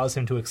what allows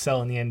him to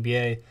excel in the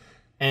NBA.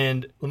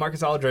 And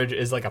LaMarcus Aldridge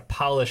is like a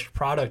polished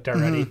product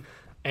already.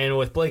 And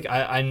with Blake,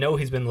 I know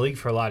he's been in the league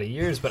for a lot of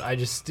years, but I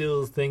just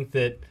still think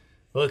that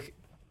look.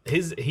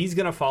 He's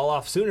going to fall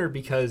off sooner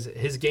because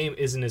his game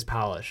isn't as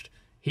polished.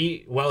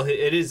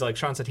 It is, like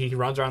Sean said, he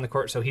runs around the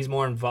court, so he's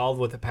more involved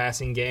with the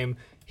passing game.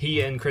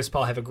 He and Chris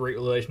Paul have a great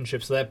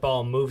relationship, so that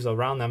ball moves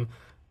around them.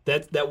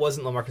 That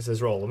wasn't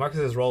LaMarcus's role.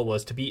 LaMarcus's role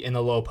was to be in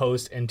the low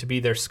post and to be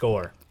their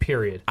scorer,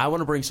 period. I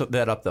want to bring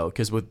that up, though,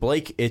 because with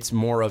Blake, it's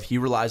more of he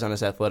relies on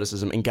his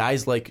athleticism. And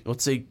guys like,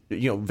 let's say,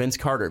 Vince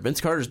Carter.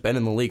 Vince Carter's been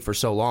in the league for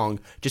so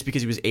long just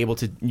because he was able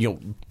to,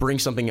 bring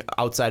something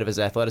outside of his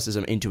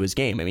athleticism into his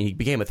game. I mean, he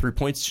became a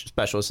 3-point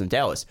specialist in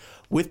Dallas.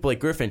 With Blake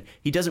Griffin,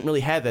 he doesn't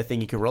really have that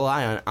thing he can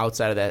rely on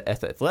outside of that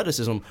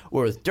athleticism.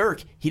 Where with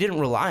Dirk, he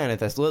didn't rely on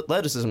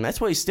athleticism. That's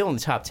why he's still in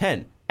the top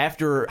 10.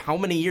 After how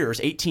many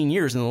years, 18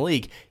 years in the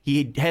league,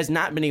 he has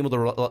not been able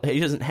to. He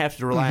doesn't have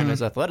to rely on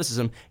his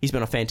athleticism. He's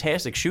been a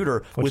fantastic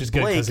shooter. Which is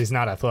good because he's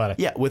not athletic.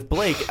 Yeah, with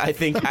Blake, I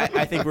think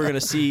we're going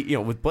to see.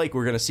 With Blake,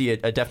 we're going to see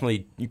a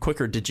definitely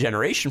quicker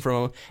degeneration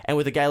from him. And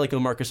with a guy like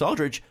LaMarcus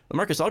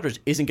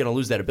Aldridge isn't going to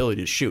lose that ability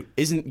to shoot.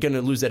 Isn't going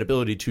to lose that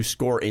ability to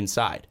score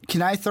inside.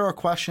 Can I throw a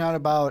question out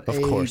about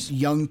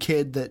young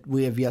kid that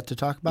we have yet to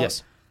talk about?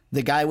 Yes.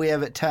 The guy we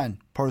have at 10,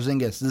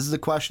 Porzingis. This is the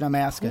question I'm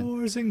asking.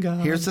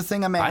 Porzingis. Here's the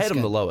thing I'm asking. I had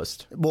him the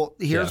lowest. Well,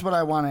 here's what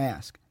I want to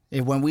ask.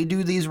 When we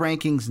do these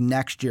rankings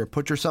next year,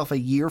 put yourself a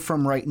year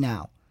from right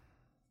now.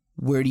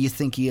 Where do you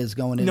think he is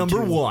going into?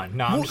 Number one.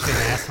 No, I'm just an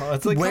asshole.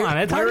 It's like, come on,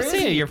 it's hard to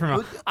say. You're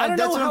from. I don't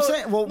that's know what I'm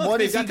saying. Well, look, what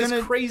they've is he got this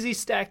gonna? crazy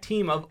stacked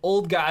team of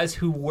old guys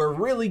who were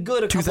really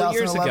good a couple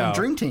years ago. 2011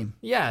 Dream Team.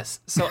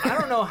 Yes. So I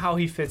don't know how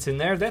he fits in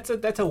there.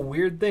 That's a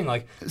weird thing.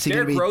 Like Is he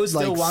gonna Derrick be, Rose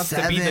still like, wants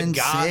to be the 7,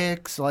 guy.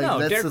 6? Like, no,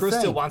 that's Derrick the Rose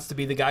still thing. wants to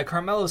be the guy.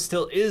 Carmelo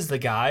still is the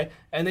guy,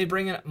 and they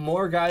bring in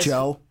more guys.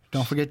 Joe.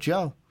 Don't forget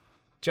Joe.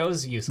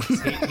 Joe's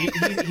useless.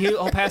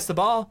 He'll pass the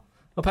ball.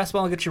 He'll pass the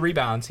ball and get you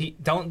rebounds.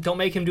 Don't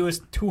make him do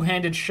his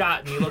two-handed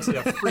shot, and he looks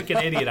like a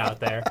freaking idiot out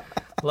there.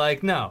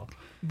 Like, no.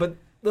 But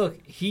look,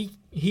 he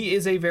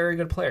is a very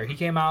good player. He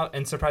came out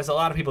and surprised a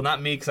lot of people.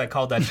 Not me, because I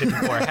called that shit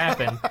before it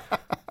happened.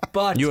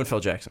 But You and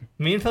Phil Jackson.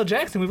 me and Phil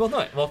Jackson, we both know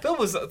it. Well, Phil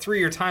was a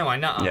 3-year timeline.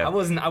 No, Yeah. I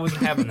wasn't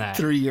having that.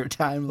 3-year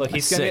time. Look,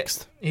 he's gonna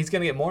Sixth.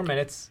 get more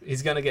minutes.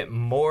 He's gonna get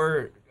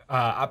more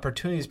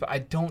opportunities. But I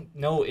don't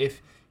know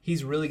if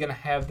he's really gonna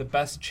have the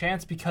best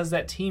chance because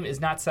that team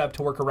is not set up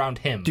to work around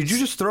him. Did you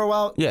just throw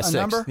out Yeah, a 6.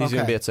 number? He's going to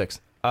Okay. be at 6.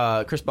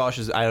 Chris Bosh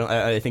is.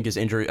 I think his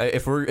injury.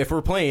 If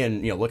we're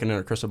playing, looking at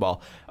a crystal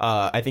ball,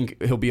 I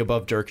think he'll be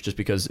above Dirk just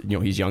because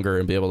he's younger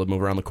and be able to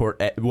move around the court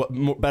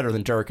better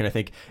than Dirk. And I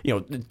think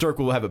Dirk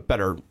will have a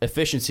better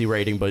efficiency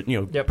rating, but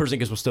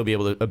Porzingis will still be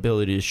able to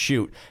ability to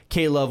shoot.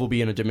 K-Love will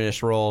be in a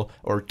diminished role,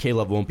 or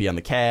K-Love won't be on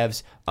the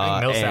Cavs.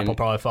 I think Millsap will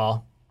probably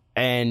fall.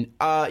 And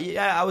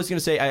I was going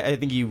to say, I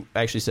think you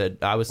actually said,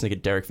 I was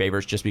thinking Derek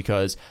Favors just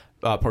because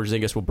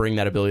Porzingis will bring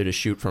that ability to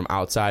shoot from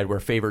outside where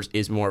Favors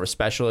is more of a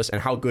specialist.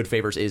 And how good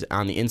Favors is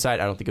on the inside,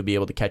 I don't think he'll be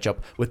able to catch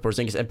up with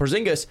Porzingis. And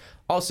Porzingis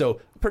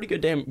also pretty good,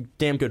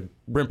 damn good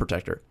rim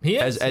protector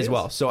as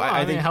well. So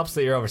I think it helps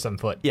that you're over 7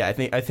 foot. Yeah, I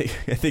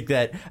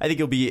think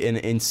he'll be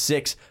in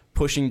 6,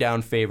 pushing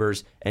down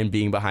Favors and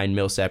being behind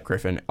Millsap,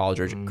 Griffin,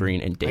 Aldridge,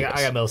 Green, and Davis.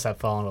 I got Millsap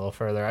falling a little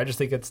further. I just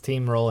think it's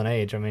team role and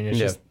age. I mean, it's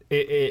just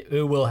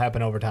it will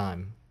happen over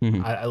time.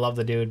 Mm-hmm. I love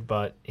the dude,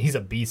 but he's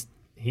a beast.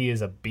 He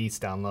is a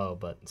beast down low,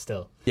 but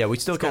still. Yeah, we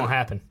still kind of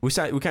happen. We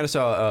kind of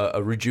saw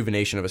a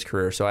rejuvenation of his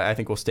career, so I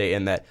think we'll stay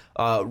in that.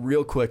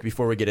 Real quick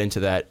before we get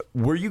into that,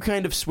 were you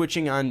kind of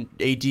switching on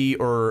AD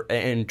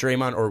and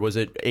Draymond, or was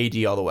it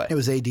AD all the way? It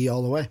was AD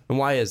all the way. And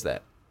why is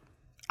that?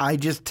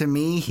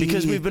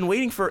 Because we've been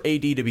waiting for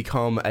AD to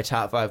become a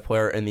top 5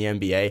 player in the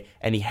NBA,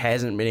 and he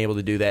hasn't been able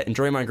to do that. And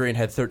Draymond Green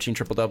had 13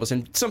 triple-doubles,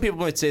 and some people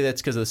might say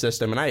that's because of the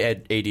system, and I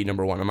had AD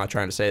number 1. I'm not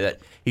trying to say that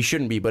he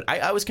shouldn't be, but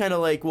I was kind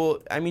of like, well,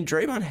 I mean,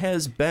 Draymond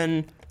has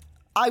been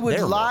I would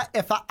lie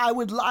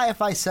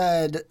if I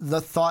said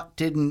the thought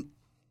didn't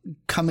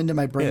come into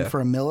my brain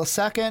for a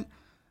millisecond,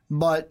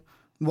 but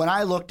when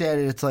I looked at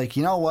it, it's like,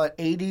 you know what,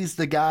 AD's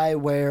the guy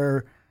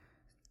where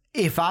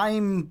if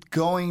I'm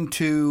going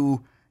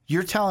to...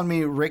 You're telling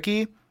me,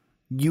 Ricky,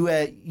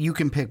 you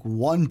can pick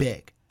one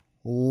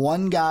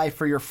guy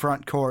for your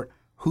front court.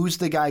 Who's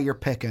the guy you're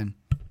picking?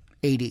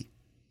 AD.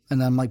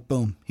 And then I'm like,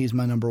 boom, he's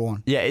my number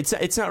 1. Yeah,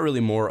 it's not really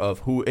more of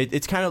who.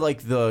 It's kind of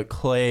like the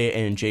Clay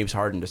and James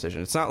Harden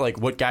decision. It's not like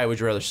what guy would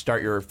you rather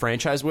start your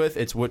franchise with.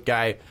 It's who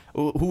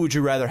would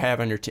you rather have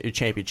on your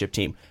championship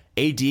team.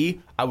 AD,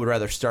 I would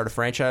rather start a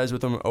franchise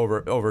with him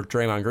over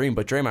Draymond Green.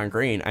 But Draymond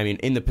Green, I mean,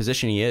 in the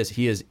position he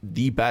is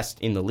the best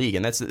in the league,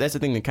 and that's the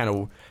thing that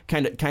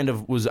kind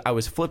of was I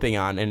was flipping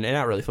on, and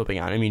not really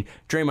flipping on. I mean,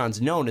 Draymond's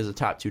known as a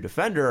top 2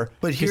 defender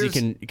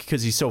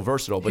because he's so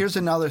versatile. But here's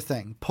another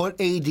thing: put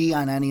AD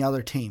on any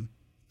other team,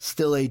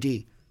 still AD.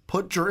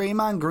 Put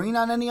Draymond Green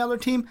on any other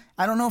team.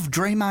 I don't know if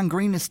Draymond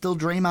Green is still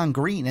Draymond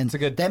Green, and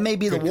that may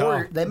be the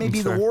Warrior. That may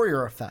be the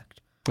Warrior effect.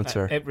 That's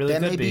fair. It really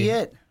that may be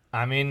it.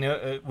 I mean,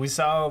 we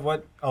saw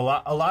what a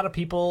lot of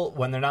people,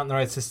 when they're not in the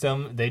right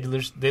system, they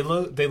lose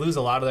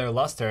a lot of their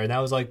luster, and that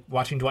was like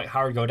watching Dwight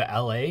Howard go to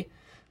L.A.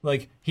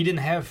 Like, he didn't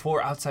have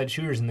 4 outside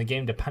shooters in the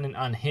game dependent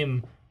on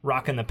him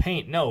rocking the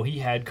paint. No, he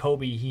had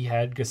Kobe, he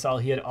had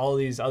Gasol, he had all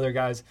these other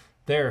guys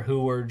there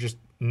who were just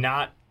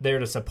not there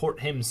to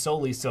support him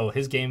solely, so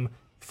his game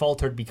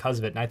faltered because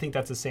of it. And I think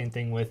that's the same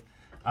thing with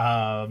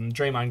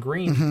Draymond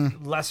Green.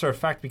 Mm-hmm. Lesser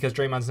effect because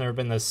Draymond's never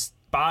been the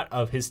spot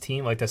of his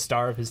team, like the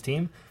star of his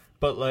team.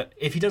 But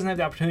if he doesn't have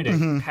the opportunity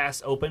to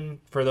pass open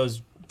for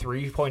those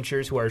 3-point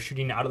shooters who are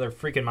shooting out of their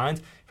freaking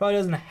minds, he probably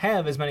doesn't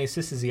have as many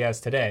assists as he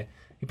has today.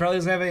 He probably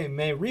doesn't have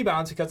many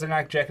rebounds because they're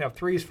not jacking up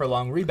threes for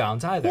long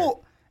rebounds either.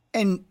 Well,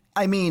 and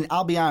I mean,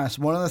 I'll be honest.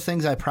 One of the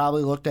things I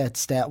probably looked at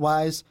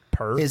stat-wise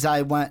is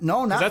I went,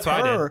 no, not that's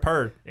what I did.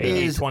 Per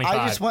 8, 25.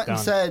 I just went and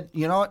said,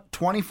 you know what,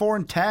 24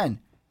 and 10.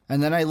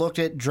 And then I looked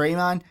at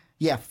Draymond,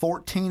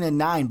 14 and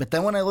 9. But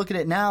then when I look at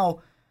it now,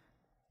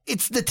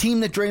 it's the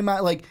team that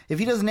Draymond, like, if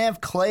he doesn't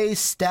have Clay,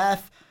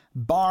 Steph,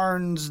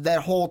 Barnes,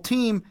 that whole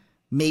team,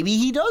 maybe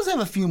he does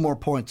have a few more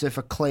points if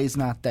a Clay's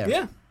not there.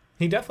 Yeah,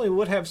 he definitely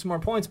would have some more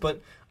points,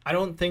 but I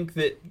don't think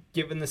that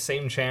given the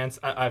same chance,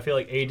 I feel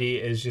like AD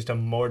is just a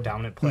more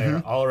dominant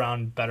player,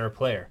 all-around better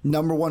player.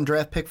 Number 1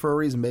 draft pick for a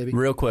reason, baby.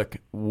 Real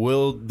quick,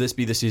 will this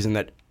be the season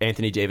that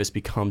Anthony Davis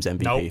becomes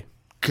MVP? Nope.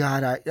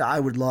 God, I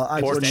would love...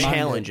 I Or wouldn't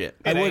challenge mind it.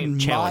 I wouldn't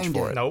challenge mind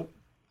for it. it. Nope.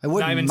 I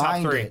wouldn't Not even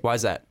mind top 3. it. Why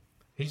is that?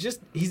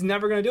 He's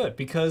never going to do it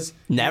because...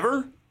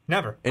 Never?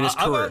 Never. in his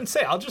I'll go career? out and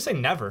say, I'll just say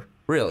never.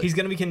 Really? He's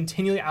going to be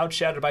continually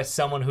outshadowed by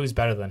someone who's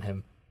better than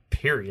him.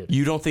 Period.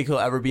 You don't think he'll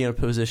ever be in a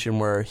position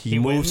where he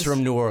moves wins?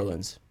 from New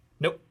Orleans?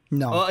 Nope.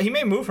 No. Well, he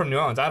may move from New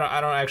Orleans. I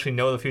don't actually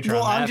know the future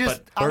Well, on I'm that.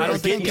 just- But Or I get don't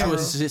think into a ever.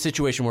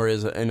 situation where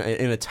he's in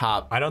a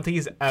top. I don't think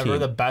he's ever team.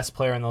 the best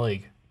player in the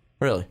league.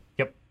 Really?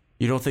 Yep.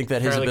 You don't think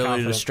that his Fairly ability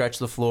confident. to stretch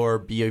the floor,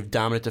 be a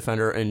dominant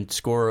defender, and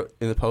score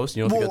in the post,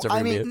 you don't think Well, that's ever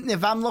I going to be mean,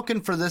 if I'm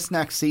looking for this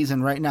next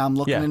season right now, I'm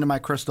looking Yeah. into my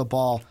crystal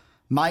ball.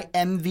 My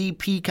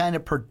MVP kind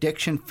of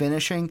prediction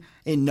finishing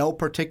in no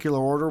particular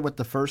order with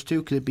the first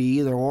two, could it be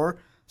either or?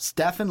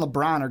 Steph and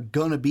LeBron are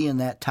going to be in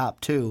that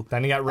top two.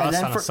 Then you got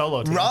Russ on a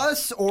solo team.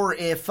 Russ or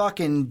if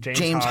fucking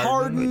James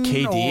Harden.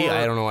 KD, or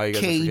I don't know why you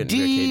guys are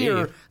forgetting about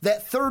KD. or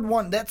that third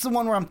one. That's the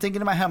one where I'm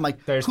thinking in my head. I'm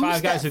like, There's who's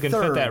 5 guys that who can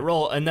third? fit that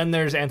role, and then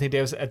there's Anthony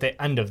Davis at the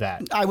end of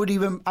that. I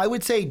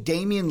would say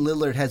Damian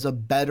Lillard has a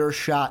better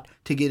shot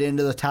to get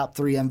into the top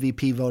 3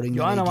 MVP voting.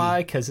 You than want to know AD.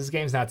 why? Because his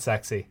game's not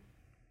sexy.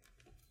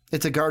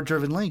 It's a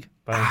guard-driven league.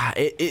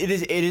 It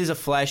is a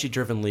flashy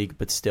driven league,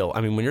 but still,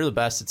 I mean, when you're the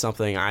best at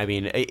something, I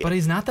mean, But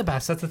he's not the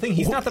best. That's the thing.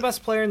 He's not the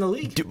best player in the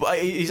league.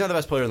 he's not the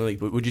best player in the league.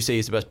 But would you say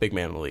he's the best big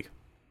man in the league?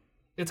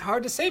 It's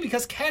hard to say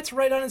because Cat's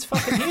right on his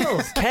fucking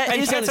heels. Cat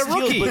and is Cat's on a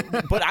his rookie.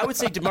 heels, but I would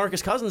say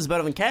DeMarcus Cousins is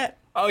better than Cat.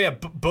 Oh yeah,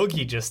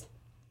 Boogie just.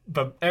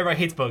 But everybody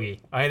hates Boogie.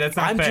 I mean, that's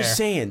not I'm fair. just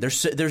saying.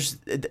 There's.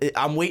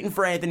 I'm waiting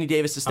for Anthony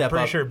Davis to step I'm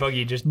pretty up. sure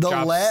Boogie just The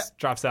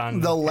drops down.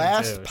 The in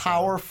last two, so.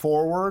 power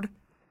forward.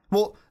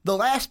 Well, the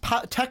last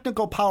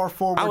technical power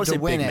forward I would to say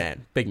win big it.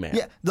 man. Big man.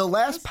 Yeah, the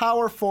last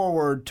power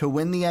forward to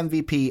win the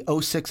MVP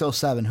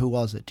 06-07. Who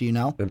was it? Do you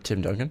know?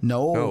 Tim Duncan.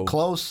 No,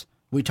 close.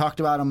 We talked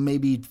about him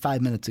maybe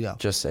 5 minutes ago.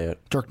 Just say it.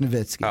 Dirk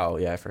Nowitzki. Oh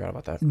yeah, I forgot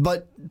about that.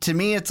 But to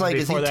me, it's like,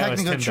 Before is he that was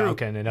technically Tim true?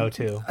 Duncan in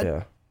 02.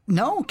 Yeah.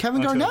 No,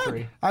 Kevin 03.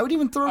 Garnett. I would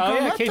even throw Oh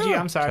yeah, Garnett KG. there.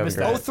 I'm sorry, I missed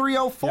Kevin that.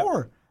 Garnett.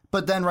 03-04.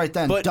 But then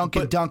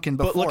Duncan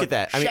but before. look at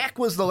that. I mean- Shaq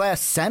was the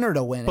last center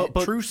to win it.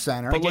 True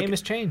center. The game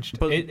has changed.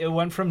 but- It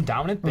went from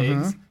dominant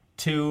bigs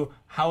to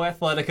how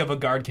athletic of a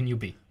guard can you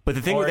be? But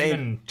the thing or with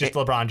even just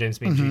LeBron James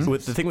being Jesus.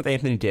 With the thing with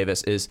Anthony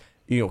Davis is,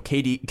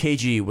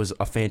 KG was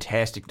a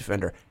fantastic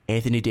defender.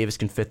 Anthony Davis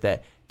can fit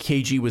that.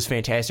 KG was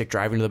fantastic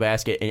driving to the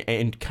basket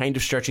and kind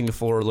of stretching the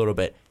floor a little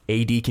bit.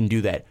 AD can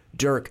do that.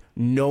 Dirk,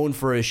 known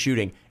for his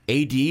shooting.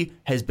 AD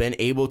has been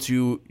able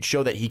to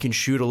show that he can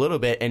shoot a little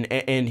bit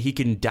and he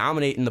can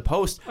dominate in the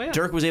post. Oh, yeah.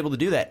 Dirk was able to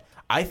do that.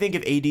 I think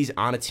if AD's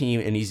on a team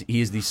and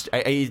he is the,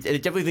 I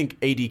definitely think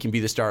AD can be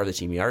the star of the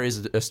team. He already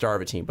is a star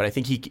of a team, but I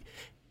think he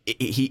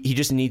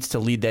just needs to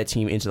lead that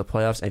team into the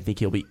playoffs. I think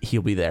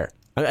he'll be there.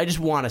 I just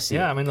want to see.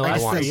 Yeah, it. I mean, the I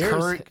last think 3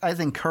 years. I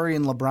think Curry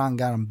and LeBron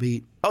got him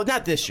beat. Oh,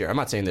 not this year. I'm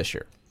not saying this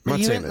year. I'm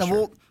not saying this year.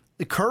 Well,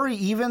 Curry,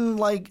 even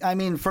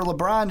for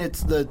LeBron,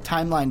 it's the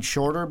timeline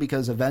shorter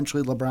because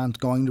eventually LeBron's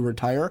going to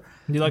retire.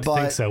 You'd like to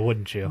think so,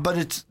 wouldn't you? But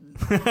it's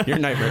Your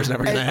nightmare's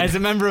never going to end. As a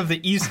member of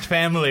the East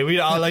family,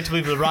 we'd all like to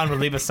believe LeBron would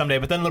leave us someday,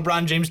 but then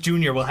LeBron James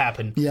Jr. will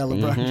happen. yeah,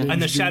 LeBron James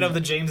And the Jr. shadow of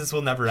the Jameses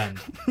will never end.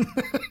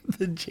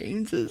 the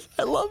Jameses.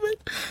 I love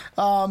it.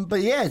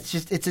 But yeah,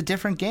 it's a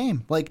different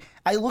game. Like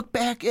I look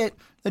back at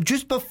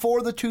just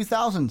before the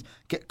 2000s,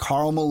 get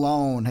Karl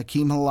Malone,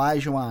 Hakeem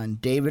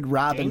Olajuwon, David Game's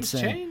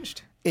Robinson.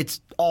 changed.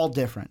 It's all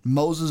different.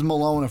 Moses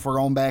Malone, if we're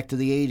going back to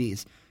the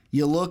 80s.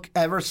 You look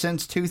ever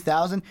since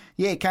 2000,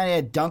 yeah, it kind of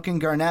had Duncan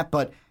Garnett,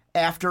 but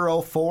after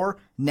 04,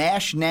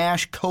 Nash,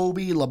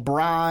 Kobe,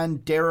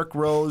 LeBron, Derrick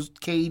Rose,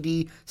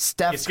 KD,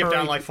 Steph You skip Curry.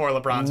 down like 4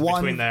 LeBrons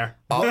One- between there.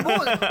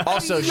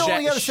 Also, you only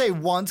Shaq- got to say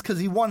once because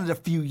he won it a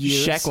few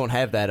years. Shaq won't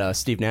have that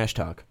Steve Nash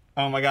talk.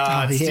 Oh my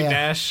God, Oh, Steve yeah.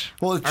 Nash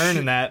Well,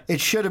 earning that. It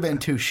should have been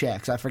 2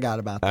 Shaqs. I forgot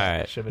about that. All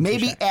right. Should've been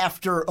Maybe two Shaqs.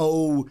 after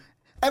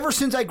ever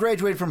since I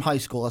graduated from high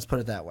school. Let's put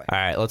it that way. All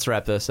right, let's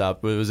wrap this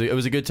up. It was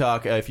a good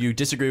talk. If you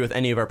disagree with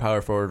any of our power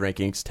forward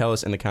rankings, tell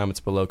us in the comments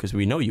below because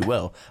we know you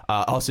will.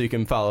 Also, you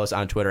can follow us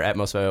on Twitter at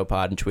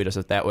MostValuablePod and tweet us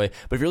that way.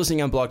 But if you're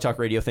listening on Blog Talk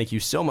Radio, thank you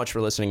so much for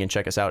listening and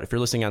check us out. If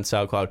you're listening on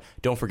SoundCloud,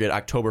 don't forget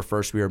October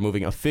 1st, we are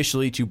moving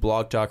officially to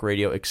Blog Talk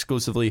Radio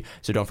exclusively.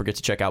 So don't forget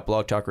to check out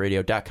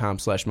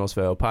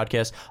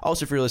blogtalkradio.com/mostvaluablepodcast.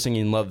 Also, if you're listening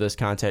and love this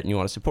content and you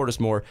want to support us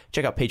more,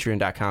 check out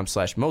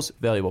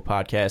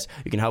patreon.com/mostvaluablepodcast.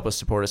 You can help us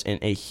support us in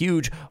a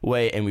huge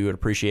way, and we would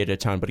appreciate it a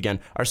ton. But again,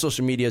 our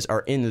social medias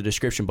are in the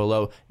description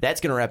below.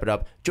 That's going to wrap it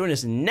up. Join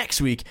us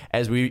next week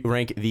as we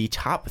rank the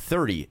top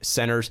 30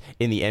 centers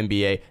in the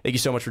NBA. Thank you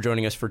so much for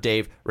joining us. For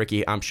Dave,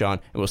 Ricky, I'm Sean,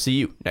 and we'll see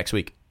you next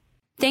week.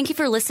 Thank you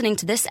for listening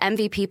to this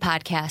MVP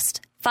podcast.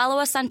 Follow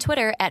us on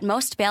Twitter at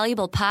Most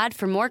Valuable Pod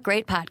for more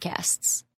great podcasts.